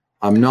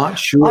not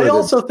sure. I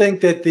also think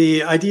that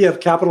the idea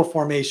of capital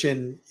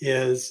formation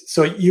is,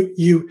 so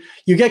you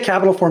get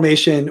capital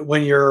formation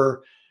when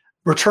your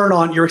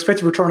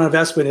expected return on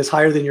investment is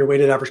higher than your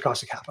weighted average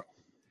cost of capital.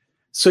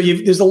 So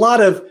there's a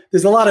lot of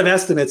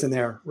estimates in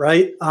there,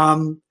 right?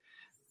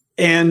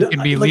 And it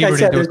can be like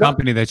levered into a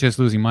company that's just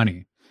losing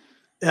money.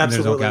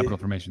 Absolutely, there's no capital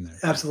formation there.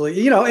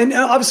 Absolutely, and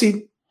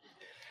obviously,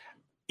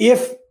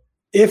 if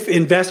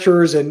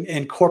investors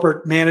and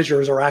corporate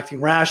managers are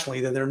acting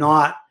rationally, then they're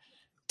not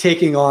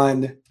taking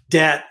on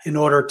debt in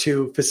order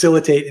to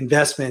facilitate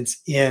investments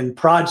in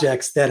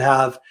projects that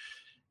have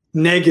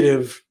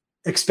negative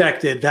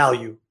expected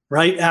value,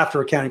 right,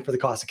 after accounting for the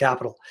cost of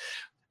capital.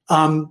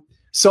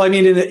 So, I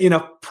mean, in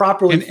a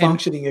properly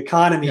functioning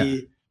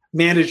economy,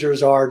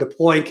 managers are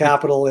deploying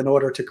capital in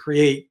order to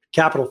create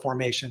capital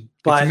formation.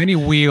 But it's many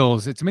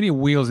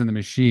wheels in the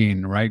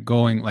machine, right?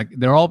 Going like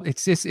they're all.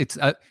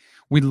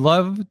 We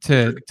love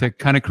to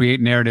kind of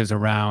create narratives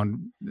around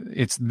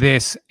it's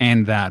this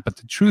and that, but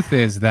the truth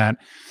is that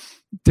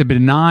to to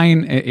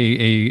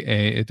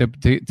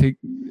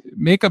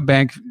make a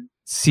bank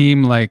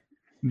seem like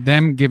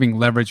them giving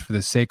leverage for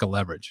the sake of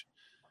leverage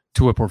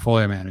to a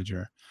portfolio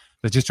manager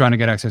that's just trying to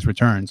get excess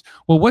returns.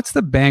 Well, what's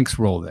the bank's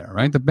role there,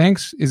 right? The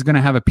banks is going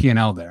to have a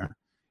P&L there.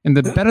 And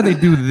the better they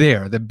do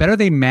there, the better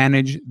they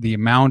manage the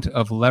amount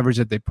of leverage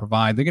that they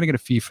provide, they're going to get a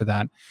fee for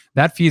that.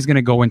 That fee is going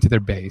to go into their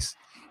base.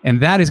 And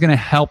that is going to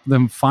help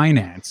them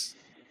finance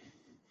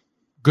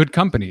good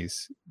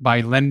companies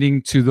by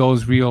lending to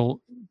those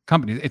real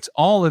companies. It's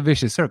all a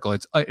vicious circle.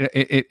 It's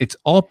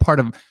all part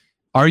of.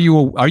 Are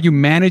you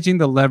managing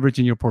the leverage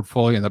in your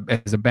portfolio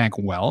as a bank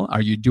well?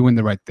 Are you doing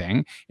the right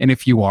thing? And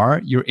if you are,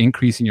 you're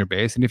increasing your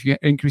base. And if you're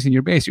increasing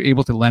your base, you're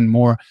able to lend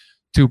more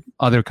to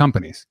other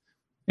companies.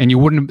 And you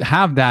wouldn't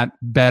have that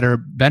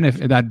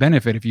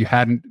benefit if you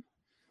hadn't,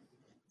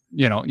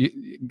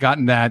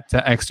 gotten that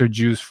extra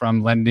juice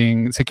from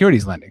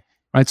securities lending,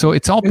 right? So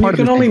it's all part of.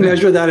 You can only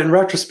measure that in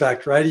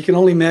retrospect, right? You can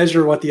only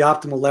measure what the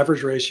optimal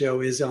leverage ratio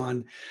is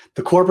on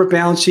the corporate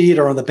balance sheet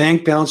or on the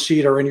bank balance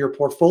sheet or in your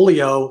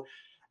portfolio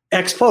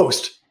ex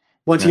post,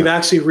 once you've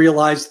actually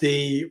realized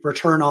the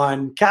return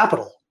on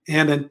capital.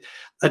 And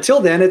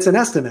until then, it's an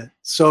estimate.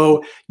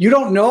 So you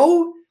don't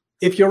know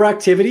if your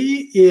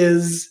activity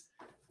is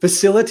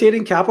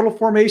facilitating capital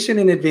formation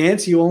in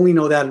advance. You only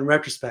know that in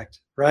retrospect,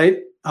 right?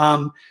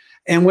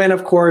 And when,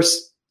 of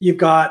course, you've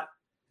got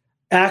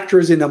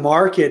actors in the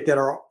market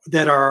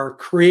that are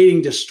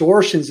creating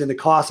distortions in the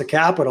cost of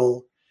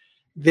capital,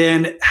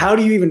 then how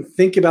do you even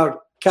think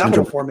about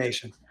capital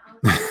formation?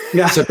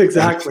 Yeah,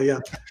 exactly. Yeah.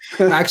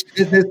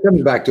 Actually, this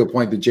comes back to a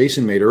point that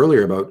Jason made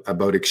earlier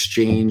about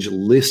exchange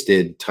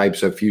listed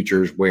types of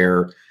futures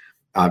where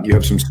you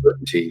have some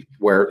certainty.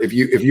 Where if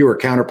you were a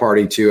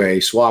counterparty to a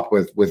swap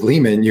with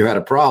Lehman, you had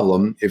a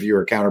problem. If you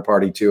were a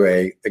counterparty to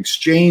a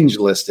exchange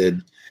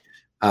listed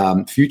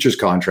futures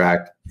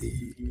contract,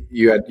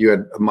 you had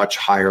a much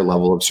higher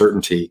level of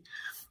certainty.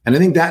 And I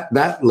think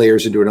that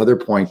layers into another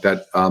point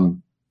that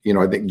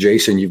I think,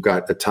 Jason, you've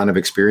got a ton of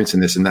experience in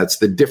this, and that's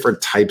the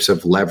different types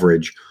of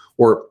leverage,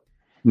 or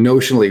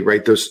notionally,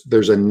 right?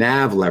 There's a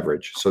NAV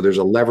leverage. So there's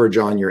a leverage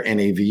on your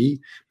NAV,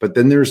 but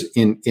then there's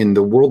in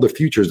the world of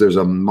futures, there's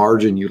a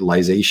margin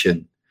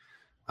utilization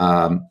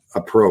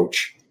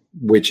approach,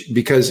 which,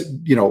 because,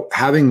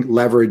 having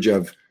leverage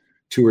of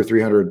 200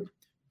 or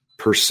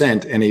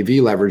 300% NAV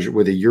leverage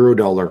with a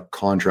Eurodollar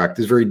contract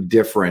is very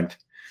different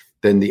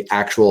than the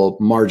actual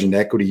margin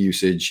equity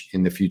usage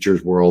in the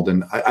futures world.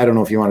 And I don't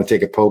know if you want to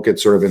take a poke at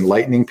sort of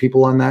enlightening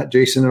people on that,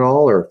 Jason, at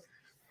all, or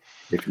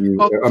if you.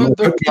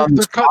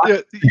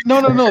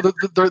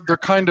 They're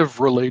kind of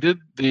related.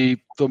 The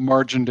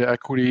margin to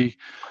equity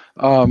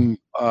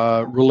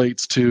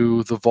relates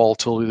to the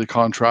volatility of the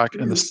contract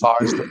and the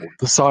size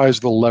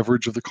of the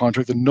leverage of the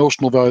contract, the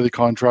notional value of the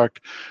contract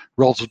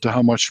relative to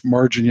how much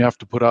margin you have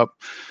to put up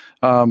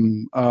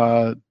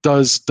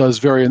does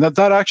vary. And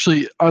that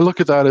actually, I look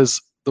at that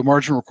as the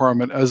margin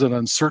requirement as an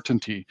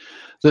uncertainty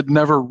that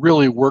never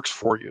really works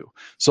for you.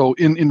 So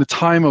in the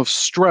time of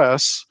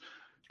stress,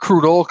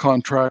 crude oil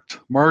contract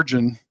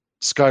margin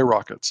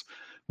skyrockets.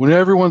 When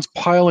everyone's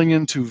piling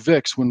into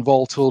VIX when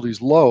volatility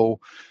is low,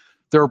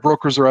 their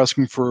brokers are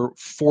asking for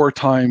 4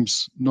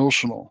 times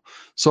notional.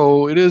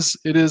 So it is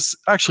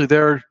actually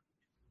there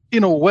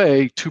in a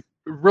way to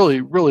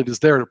really it is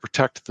there to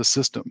protect the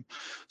system.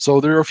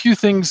 So there are a few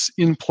things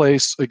in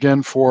place,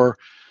 again, for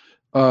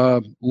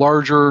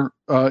larger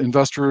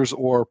investors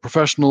or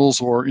professionals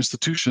or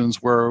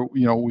institutions where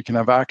we can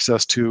have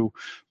access to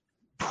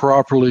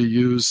properly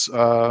use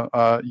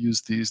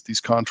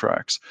these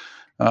contracts.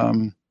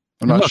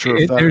 I'm not sure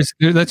if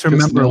that. Let's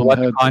remember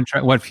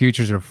what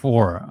futures are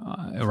for,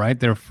 right?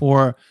 They're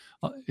for.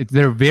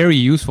 They're very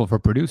useful for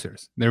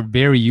producers. They're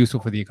very useful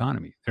for the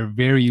economy. They're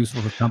very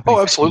useful for companies.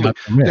 Oh, absolutely.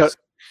 Yeah.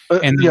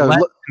 And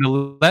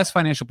the less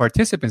financial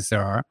participants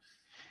there are,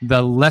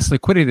 the less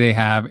liquidity they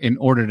have in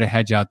order to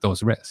hedge out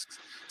those risks.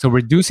 So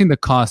reducing the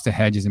cost to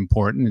hedge is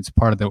important. It's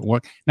part of the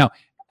work. Now,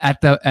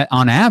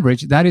 on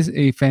average, that is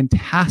a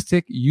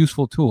fantastic,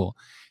 useful tool.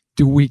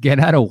 Do we get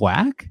out of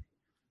whack?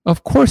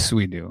 Of course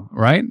we do,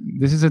 right?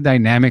 This is a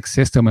dynamic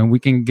system, and we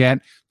can get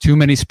too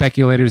many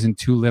speculators and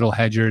too little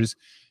hedgers,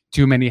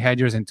 too many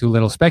hedgers and too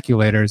little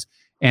speculators,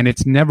 and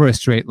it's never a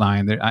straight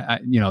line.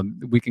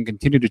 We can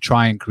continue to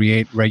try and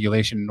create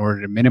regulation in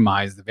order to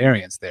minimize the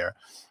variance there,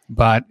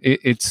 but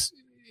it's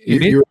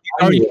the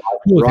commodity.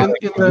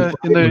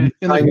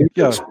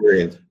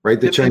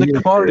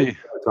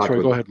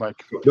 Sorry, go ahead,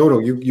 Mike. No,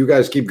 you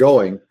guys keep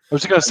going. I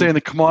was just going to say in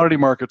the commodity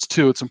markets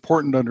too, it's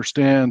important to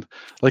understand,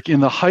 like in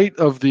the height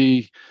of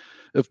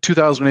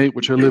 2008,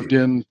 which I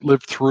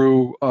lived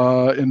through,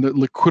 and the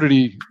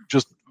liquidity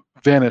just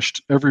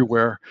vanished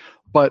everywhere.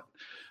 But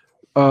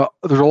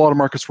there's a lot of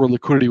markets where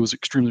liquidity was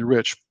extremely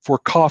rich. For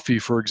coffee,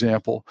 for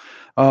example,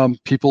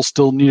 people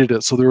still needed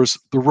it, so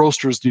the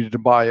roasters needed to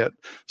buy it.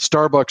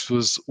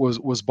 Starbucks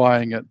was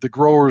buying it. The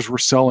growers were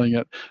selling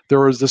it. There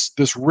was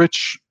this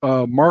rich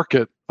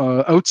market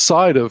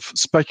outside of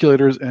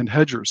speculators and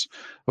hedgers.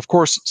 Of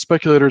course,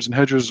 speculators and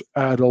hedgers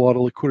add a lot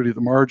of liquidity at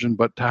the margin,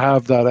 but to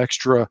have that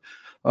extra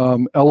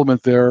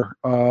element there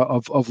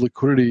of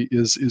liquidity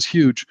is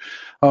huge,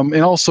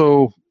 and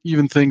also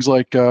even things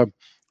like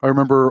I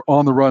remember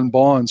on-the-run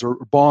bonds or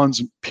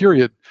bonds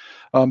period.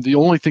 The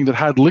only thing that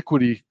had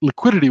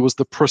liquidity was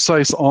the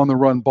precise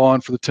on-the-run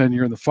bond for the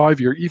 10-year and the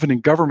 5-year. Even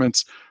in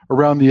governments,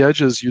 around the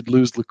edges, you'd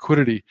lose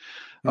liquidity.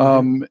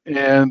 And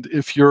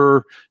if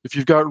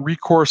you've got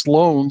recourse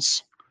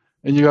loans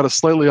and you got a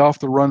slightly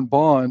off-the-run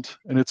bond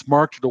and it's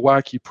marked at a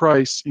wacky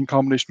price in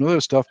combination with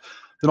other stuff,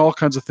 then all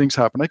kinds of things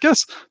happen. I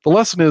guess the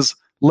lesson is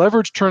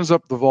leverage turns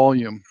up the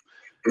volume,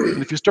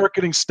 and if you start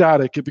getting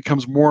static, it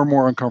becomes more and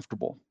more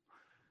uncomfortable.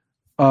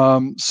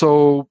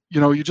 So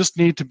you just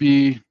need to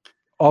be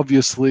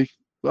obviously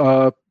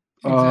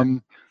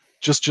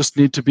just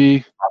need to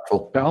be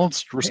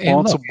balanced,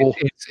 responsible,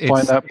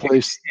 find that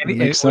place that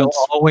makes sense. We'll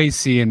always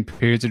see in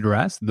periods of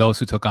duress those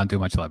who took on too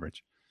much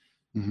leverage.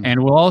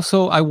 And we'll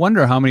also, I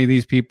wonder how many of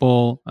these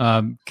people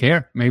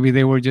care. Maybe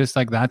they were just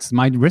like, that's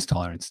my risk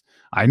tolerance.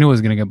 I knew it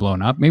was going to get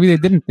blown up. Maybe they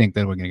didn't think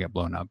that it was going to get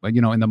blown up. But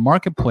in the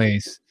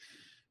marketplace,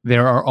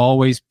 there are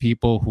always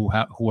people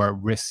who are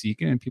risk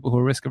seeking and people who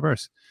are risk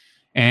averse.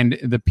 And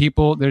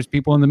there's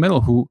people in the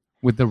middle who,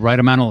 with the right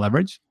amount of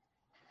leverage,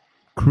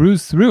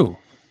 cruise through.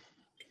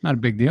 Not a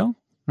big deal,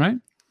 right?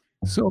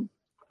 So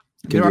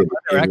there are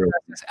other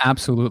excesses,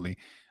 absolutely.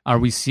 Are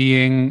we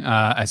seeing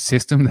a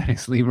system that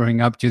is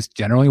levering up just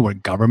generally, where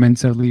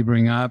governments are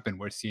levering up, and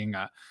we're seeing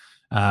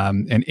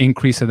an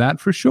increase of that?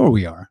 For sure,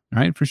 we are,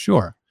 right? For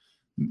sure.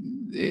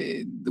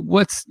 Then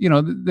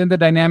the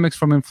dynamics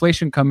from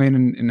inflation come in,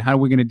 and how are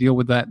we going to deal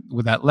with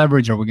that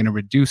leverage? Are we going to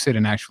reduce it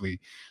and actually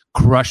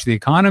crush the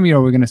economy,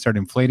 or are we going to start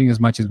inflating as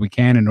much as we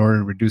can in order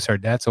to reduce our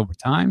debts over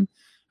time?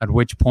 At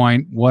which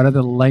point, what are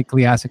the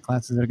likely asset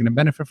classes that are going to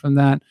benefit from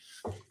that?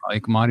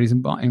 Like commodities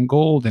and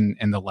gold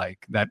and the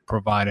like, that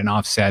provide an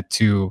offset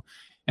to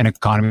an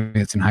economy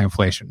that's in high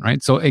inflation,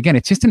 right? So again,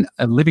 it's just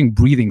a living,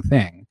 breathing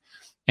thing.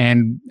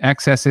 And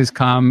excesses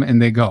come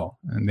and they go.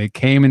 And they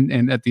came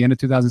in at the end of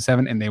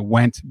 2007, and they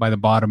went by the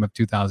bottom of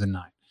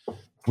 2009.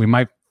 We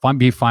might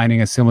be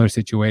finding a similar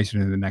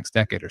situation in the next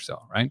decade or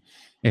so, right?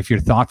 If you're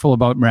thoughtful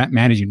about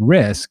managing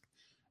risk,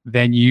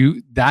 then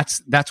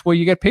that's what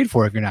you get paid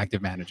for if you're an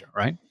active manager,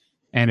 right?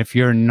 And if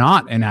you're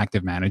not an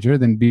active manager,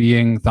 then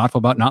being thoughtful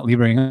about not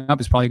levering up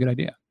is probably a good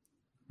idea.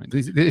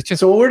 It's just,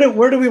 so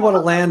where do we want to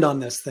land on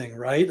this thing,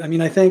 right? I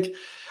mean, I think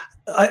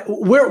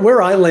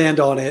where I land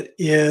on it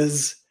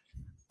is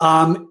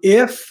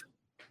if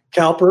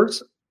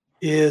CalPERS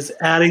is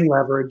adding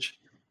leverage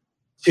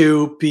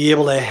to be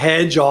able to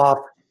hedge off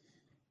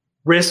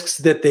risks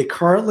that they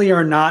currently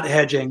are not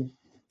hedging,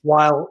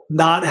 while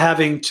not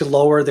having to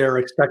lower their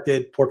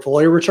expected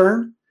portfolio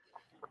return,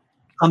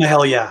 I'm a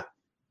hell yeah.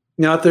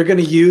 If they're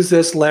going to use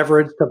this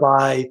leverage to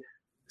buy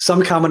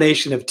some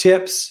combination of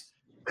tips,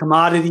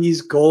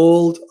 commodities,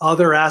 gold,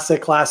 other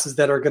asset classes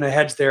that are going to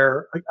hedge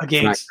their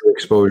against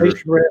exposure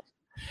risk,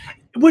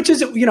 which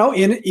is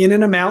in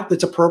an amount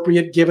that's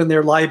appropriate given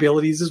their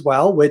liabilities as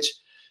well, which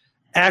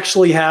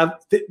actually have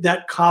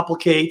that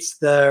complicates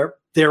their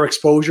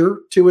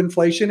exposure to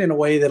inflation in a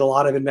way that a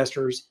lot of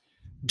investors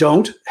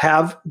don't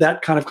have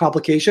that kind of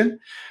complication.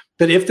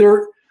 But if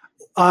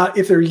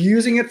they're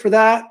using it for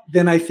that,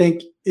 then I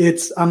think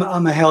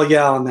I'm a hell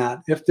yeah on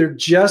that. If they're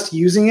just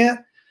using it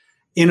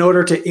in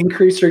order to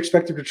increase their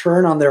expected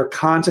return on their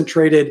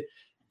concentrated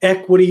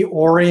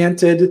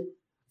equity-oriented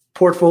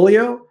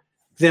portfolio,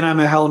 then I'm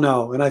a hell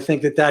no. And I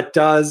think that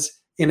does,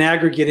 in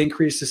aggregate,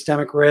 increase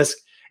systemic risk.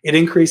 It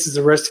increases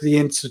the risk to the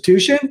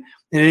institution,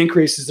 and it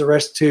increases the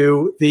risk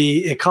to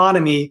the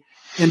economy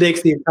and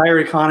makes the entire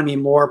economy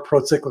more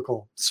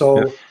pro-cyclical.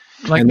 So,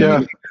 like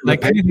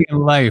anything in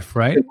life,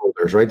 right?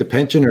 Right. The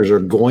pensioners are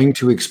going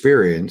to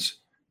experience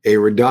a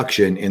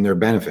reduction in their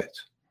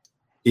benefits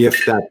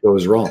if that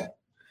goes wrong.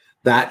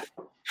 That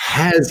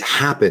has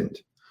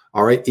happened.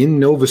 All right. In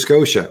Nova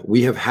Scotia,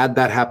 we have had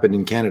that happen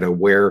in Canada,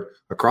 where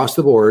across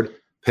the board,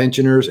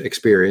 pensioners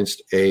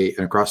experienced an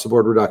across the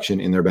board reduction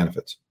in their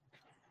benefits,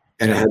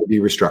 and it had to be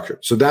restructured.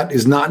 So that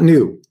is not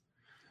new.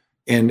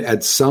 And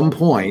at some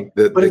point,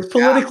 but it's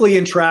politically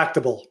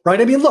intractable,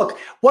 right? I mean, look,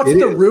 what's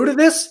the root of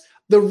this?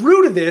 The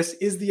root of this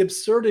is the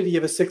absurdity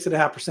of a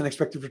 6.5%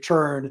 expected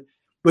return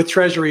with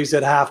treasuries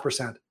at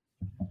 0.5%,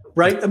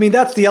 right? I mean,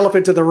 that's the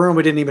elephant in the room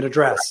we didn't even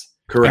address.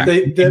 Correct.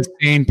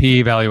 Insane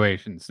PE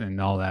valuations and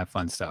all that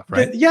fun stuff,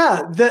 right?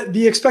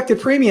 The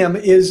expected premium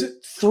is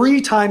 3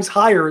 times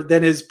higher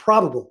than is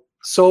probable.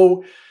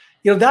 So,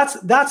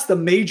 that's the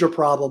major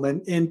problem.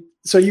 And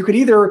so you could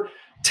either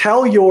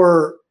tell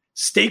your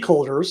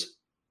stakeholders,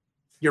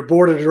 your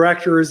board of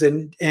directors,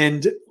 and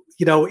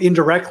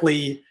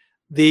indirectly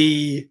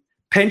the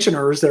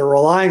pensioners that are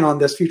relying on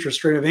this future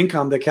stream of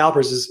income that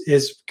CalPERS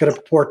is going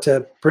to purport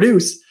to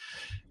produce,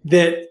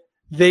 that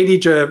they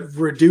need to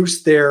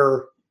reduce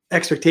their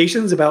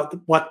expectations about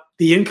what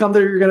the income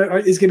that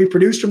is going to be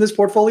produced from this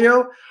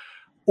portfolio,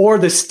 or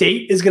the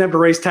state is going to have to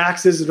raise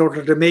taxes in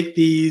order to make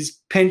these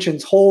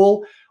pensions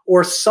whole,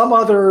 or some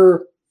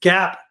other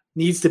gap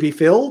needs to be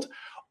filled,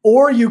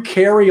 or you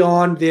carry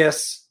on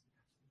this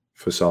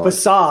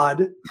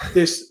facade,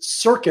 this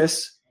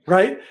circus,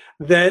 right?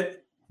 That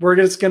we're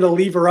just going to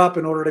lever up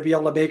in order to be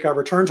able to make our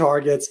return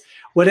targets.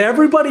 What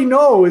everybody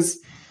knows,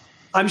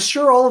 I'm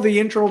sure all of the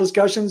internal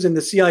discussions in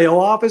the CIO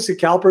office at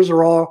CalPERS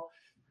are all,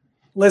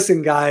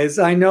 listen, guys,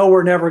 I know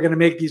we're never going to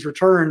make these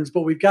returns,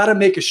 but we've got to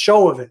make a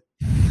show of it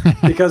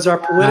because our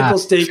political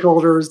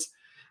stakeholders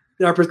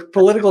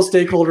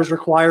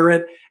require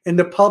it, and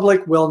the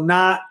public will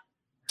not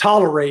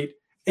tolerate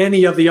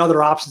any of the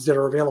other options that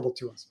are available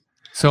to us.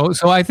 So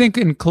I think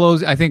in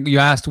close, I think you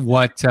asked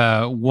what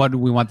do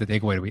we want the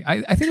takeaway to be?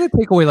 I think the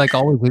takeaway, like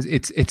always,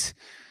 is it's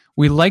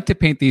we like to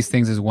paint these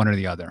things as one or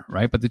the other,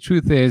 right? But the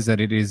truth is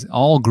that it is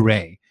all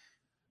gray.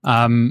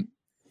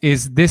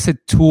 Is this a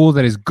tool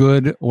that is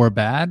good or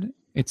bad?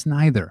 It's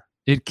neither.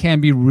 It can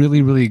be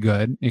really, really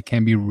good. It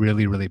can be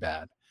really, really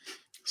bad.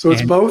 So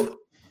it's both?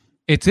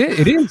 It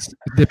is,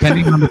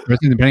 depending on the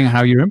person, depending on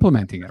how you're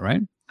implementing it,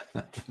 right?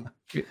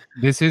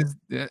 This is,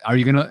 are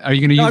you gonna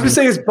use I'm just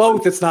saying it's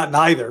both. It's not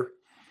neither.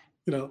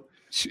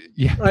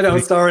 Yeah. I know.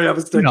 Sorry. I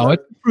was thinking. No,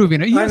 it's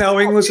proving it. I know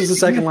English is a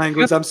second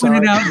language. I'm sorry.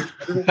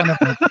 Put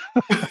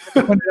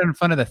it in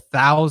front of the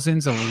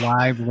thousands of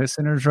live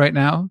listeners right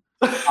now.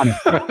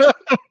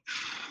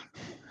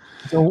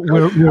 So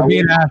we're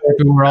being asked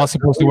if we were all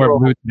supposed to wear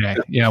blue today.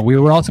 Yeah, we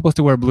were all supposed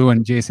to wear blue,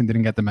 and Jason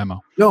didn't get the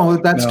memo. No,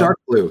 that's dark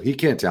blue. He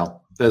can't tell.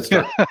 That's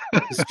dark.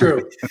 It's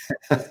true.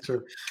 That's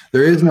true.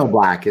 There is no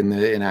black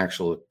in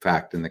actual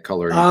fact in the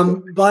color.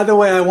 By the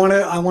way, I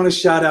want to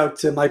shout out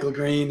to Michael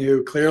Green,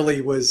 who clearly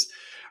was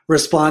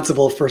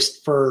responsible for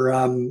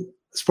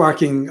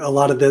sparking a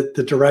lot of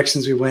the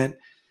directions we went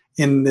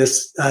in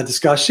this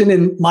discussion.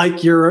 And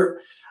Mike, you're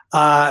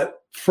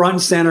front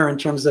and center in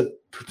terms of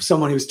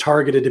someone who's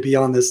targeted to be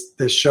on this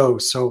show.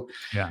 So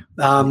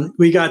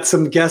we got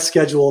some guests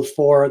scheduled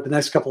for the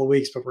next couple of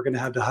weeks, but we're going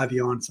to have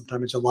you on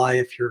sometime in July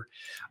if you're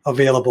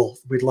available.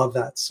 We'd love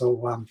that.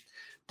 So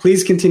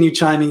please continue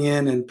chiming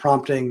in and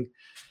prompting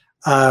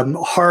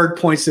hard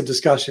points of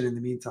discussion in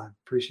the meantime.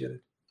 Appreciate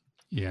it.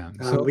 Yeah.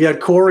 So we had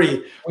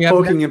Corey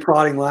poking and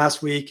prodding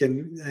last week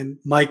and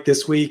Mike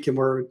this week, and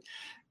we're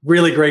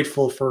really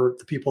grateful for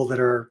the people that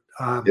are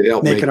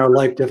making our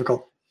life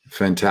difficult.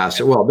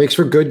 Fantastic. Well, it makes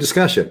for good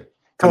discussion.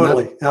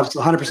 Totally.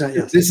 Absolutely. 100%.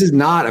 Yes. This is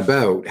not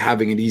about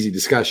having an easy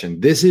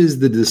discussion. This is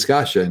the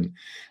discussion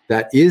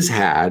that is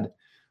had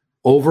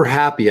over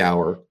happy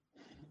hour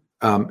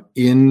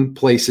in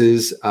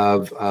places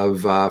of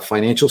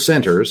financial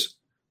centers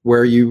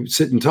where you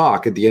sit and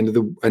talk at the end of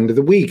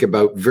the week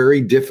about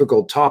very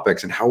difficult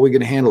topics and how are we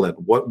going to handle it?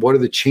 What are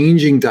the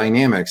changing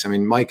dynamics? I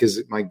mean, Mike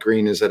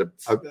Green has had a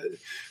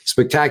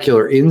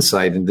spectacular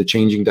insight into the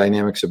changing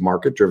dynamics of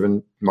markets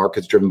driven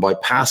by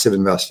passive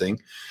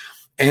investing.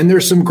 And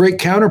there's some great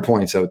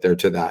counterpoints out there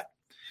to that.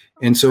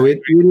 And so we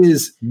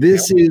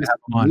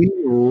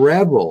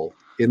revel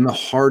in the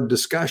hard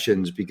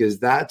discussions because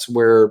that's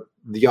where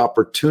the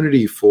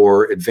opportunity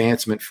for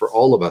advancement for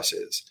all of us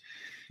is.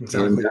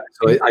 Exactly.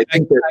 So I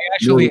think that I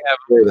actually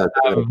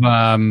have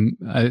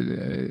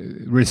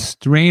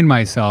restrained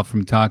myself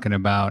from talking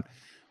about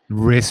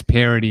risk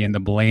parity and the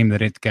blame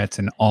that it gets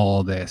in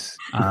all this.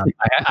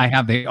 I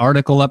have the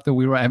article up that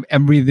I have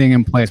everything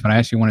in place, but I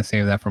actually want to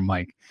save that for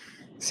Mike.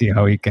 See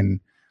how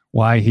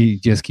why he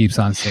just keeps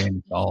on saying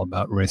it's all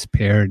about risk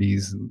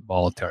parities and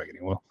vol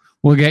targeting.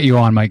 We'll get you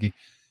on, Mikey.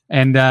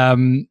 And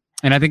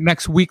I think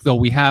next week, though,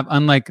 we have,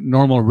 unlike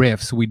normal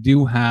riffs, we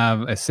do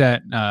have a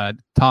set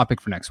topic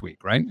for next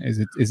week, right?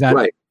 Is that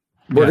right?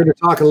 We're going to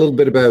talk a little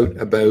bit about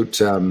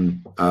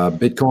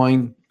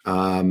Bitcoin,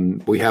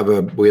 We have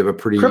a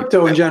pretty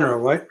crypto in general,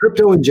 right?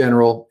 Crypto in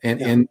general,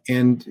 and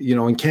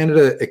in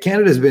Canada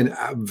has been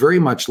very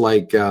much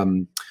like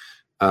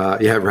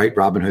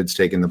Robinhood's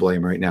taking the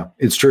blame right now.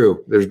 It's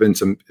true. There's been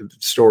some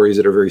stories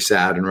that are very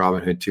sad in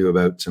Robinhood too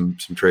about some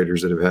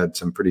traders that have had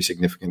some pretty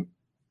significant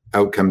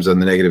outcomes on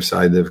the negative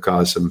side that have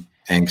caused some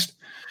angst.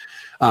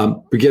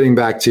 But getting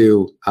back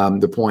to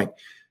the point,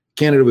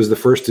 Canada was the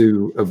first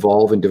to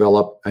evolve and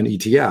develop an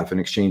ETF, an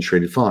exchange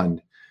traded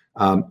fund.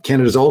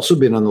 Canada's also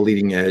been on the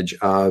leading edge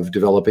of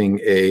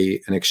developing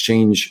an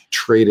exchange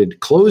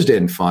traded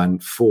closed-end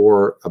fund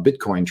for a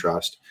Bitcoin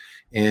trust.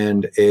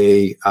 And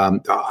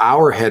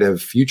our head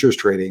of futures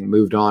trading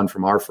moved on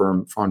from our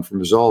fund from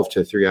Resolve to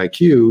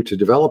 3IQ to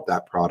develop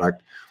that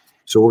product.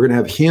 So we're going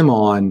to have him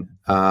on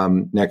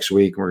next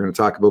week, and we're going to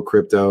talk about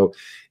crypto.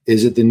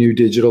 Is it the new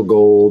digital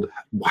gold?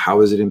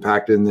 How is it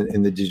impacted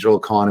in the digital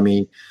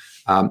economy?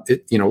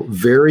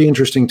 Very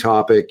interesting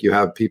topic. You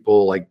have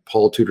people like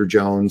Paul Tudor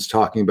Jones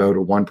talking about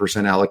a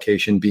 1%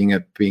 allocation being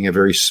a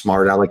very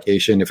smart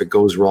allocation. If it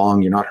goes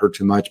wrong, you're not hurt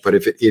too much. But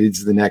if it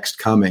is the next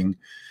coming,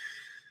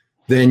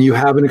 then you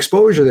have an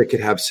exposure that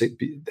could have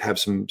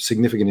some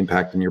significant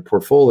impact in your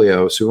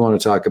portfolio. So we want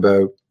to talk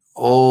about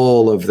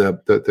all of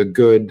the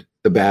good,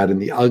 the bad,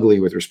 and the ugly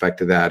with respect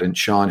to that. And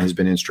Sean has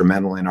been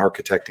instrumental in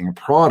architecting a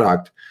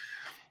product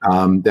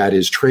that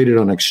is traded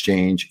on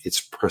exchange. It's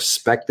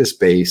prospectus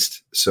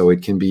based, so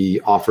it can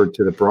be offered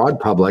to the broad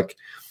public.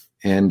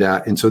 And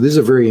so this is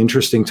a very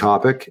interesting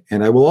topic.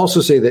 And I will also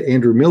say that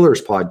Andrew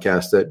Miller's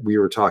podcast that we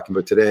were talking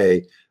about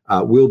today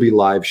will be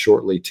live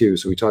shortly too.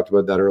 So we talked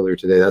about that earlier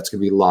today. That's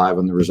going to be live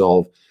on the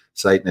Resolve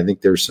site. And I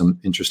think there's some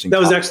interesting. That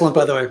was excellent,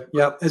 by the way.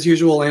 Yeah, as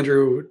usual,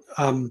 Andrew,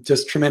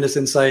 just tremendous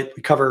insight.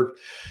 We cover,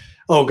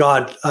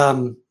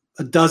 a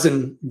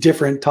dozen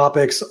different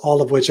topics,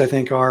 all of which I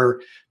think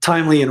are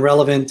timely and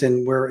relevant,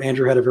 and where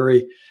Andrew had a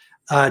very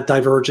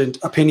divergent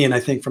opinion, I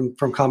think, from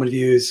common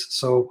views.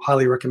 So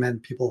highly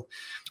recommend people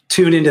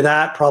tune into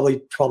that.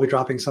 Probably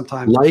dropping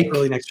sometime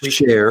early next week.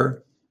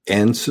 Share,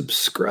 and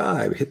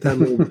subscribe. Hit that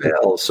little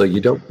bell so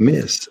you don't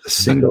miss a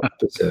single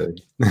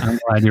episode. I'm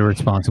glad you're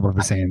responsible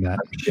for saying that.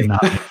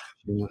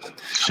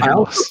 I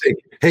also think,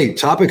 hey,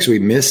 topics we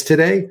missed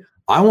today.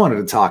 I wanted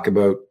to talk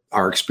about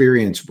our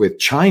experience with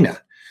China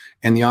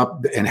and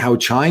how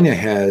China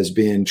has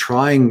been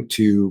trying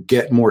to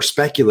get more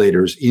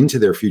speculators into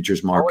their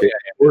futures market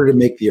in order to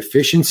make the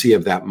efficiency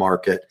of that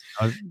market.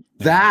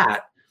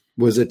 That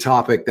was a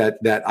topic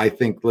that I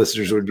think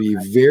listeners would be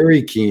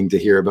very keen to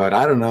hear about.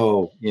 I don't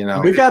know,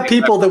 We've got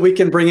people that we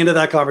can bring into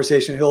that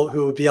conversation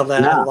who would be able to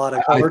add a lot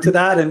of color to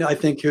that, and I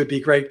think who would be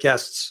great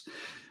guests.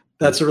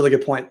 That's a really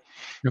good point.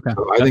 Okay.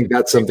 So I think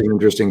that's something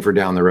interesting for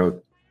down the road.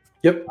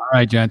 Yep. All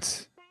right,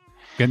 gents.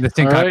 Getting this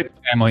thing cut,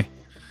 family.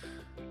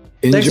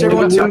 Thanks to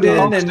everyone tuned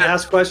in and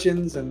asked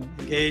questions and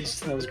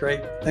engaged. That was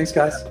great. Thanks,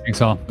 guys. Thanks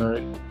all. All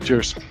right.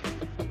 Cheers.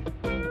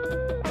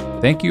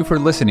 Thank you for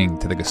listening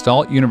to the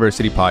Gestalt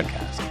University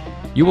podcast.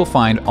 You will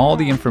find all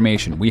the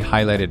information we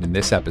highlighted in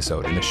this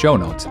episode in the show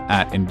notes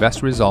at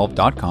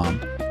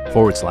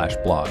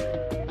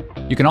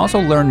investresolve.com/blog. You can also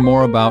learn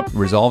more about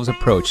Resolve's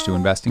approach to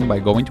investing by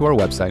going to our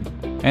website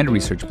and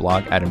research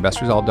blog at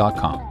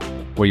investresolve.com,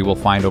 where you will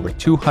find over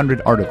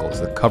 200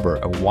 articles that cover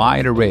a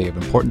wide array of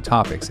important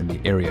topics in the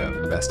area of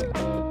investing.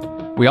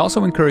 We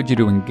also encourage you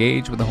to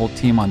engage with the whole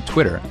team on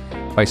Twitter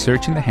by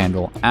searching the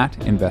handle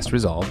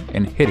 @InvestResolve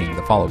and hitting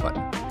the follow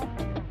button.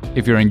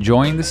 If you're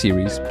enjoying the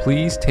series,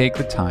 please take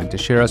the time to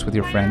share us with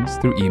your friends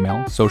through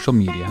email, social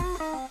media.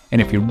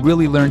 And if you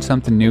really learned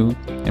something new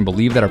and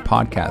believe that our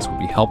podcast would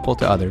be helpful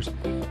to others,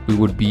 we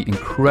would be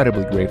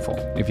incredibly grateful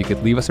if you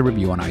could leave us a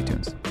review on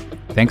iTunes.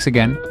 Thanks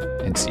again,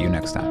 and see you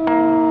next time.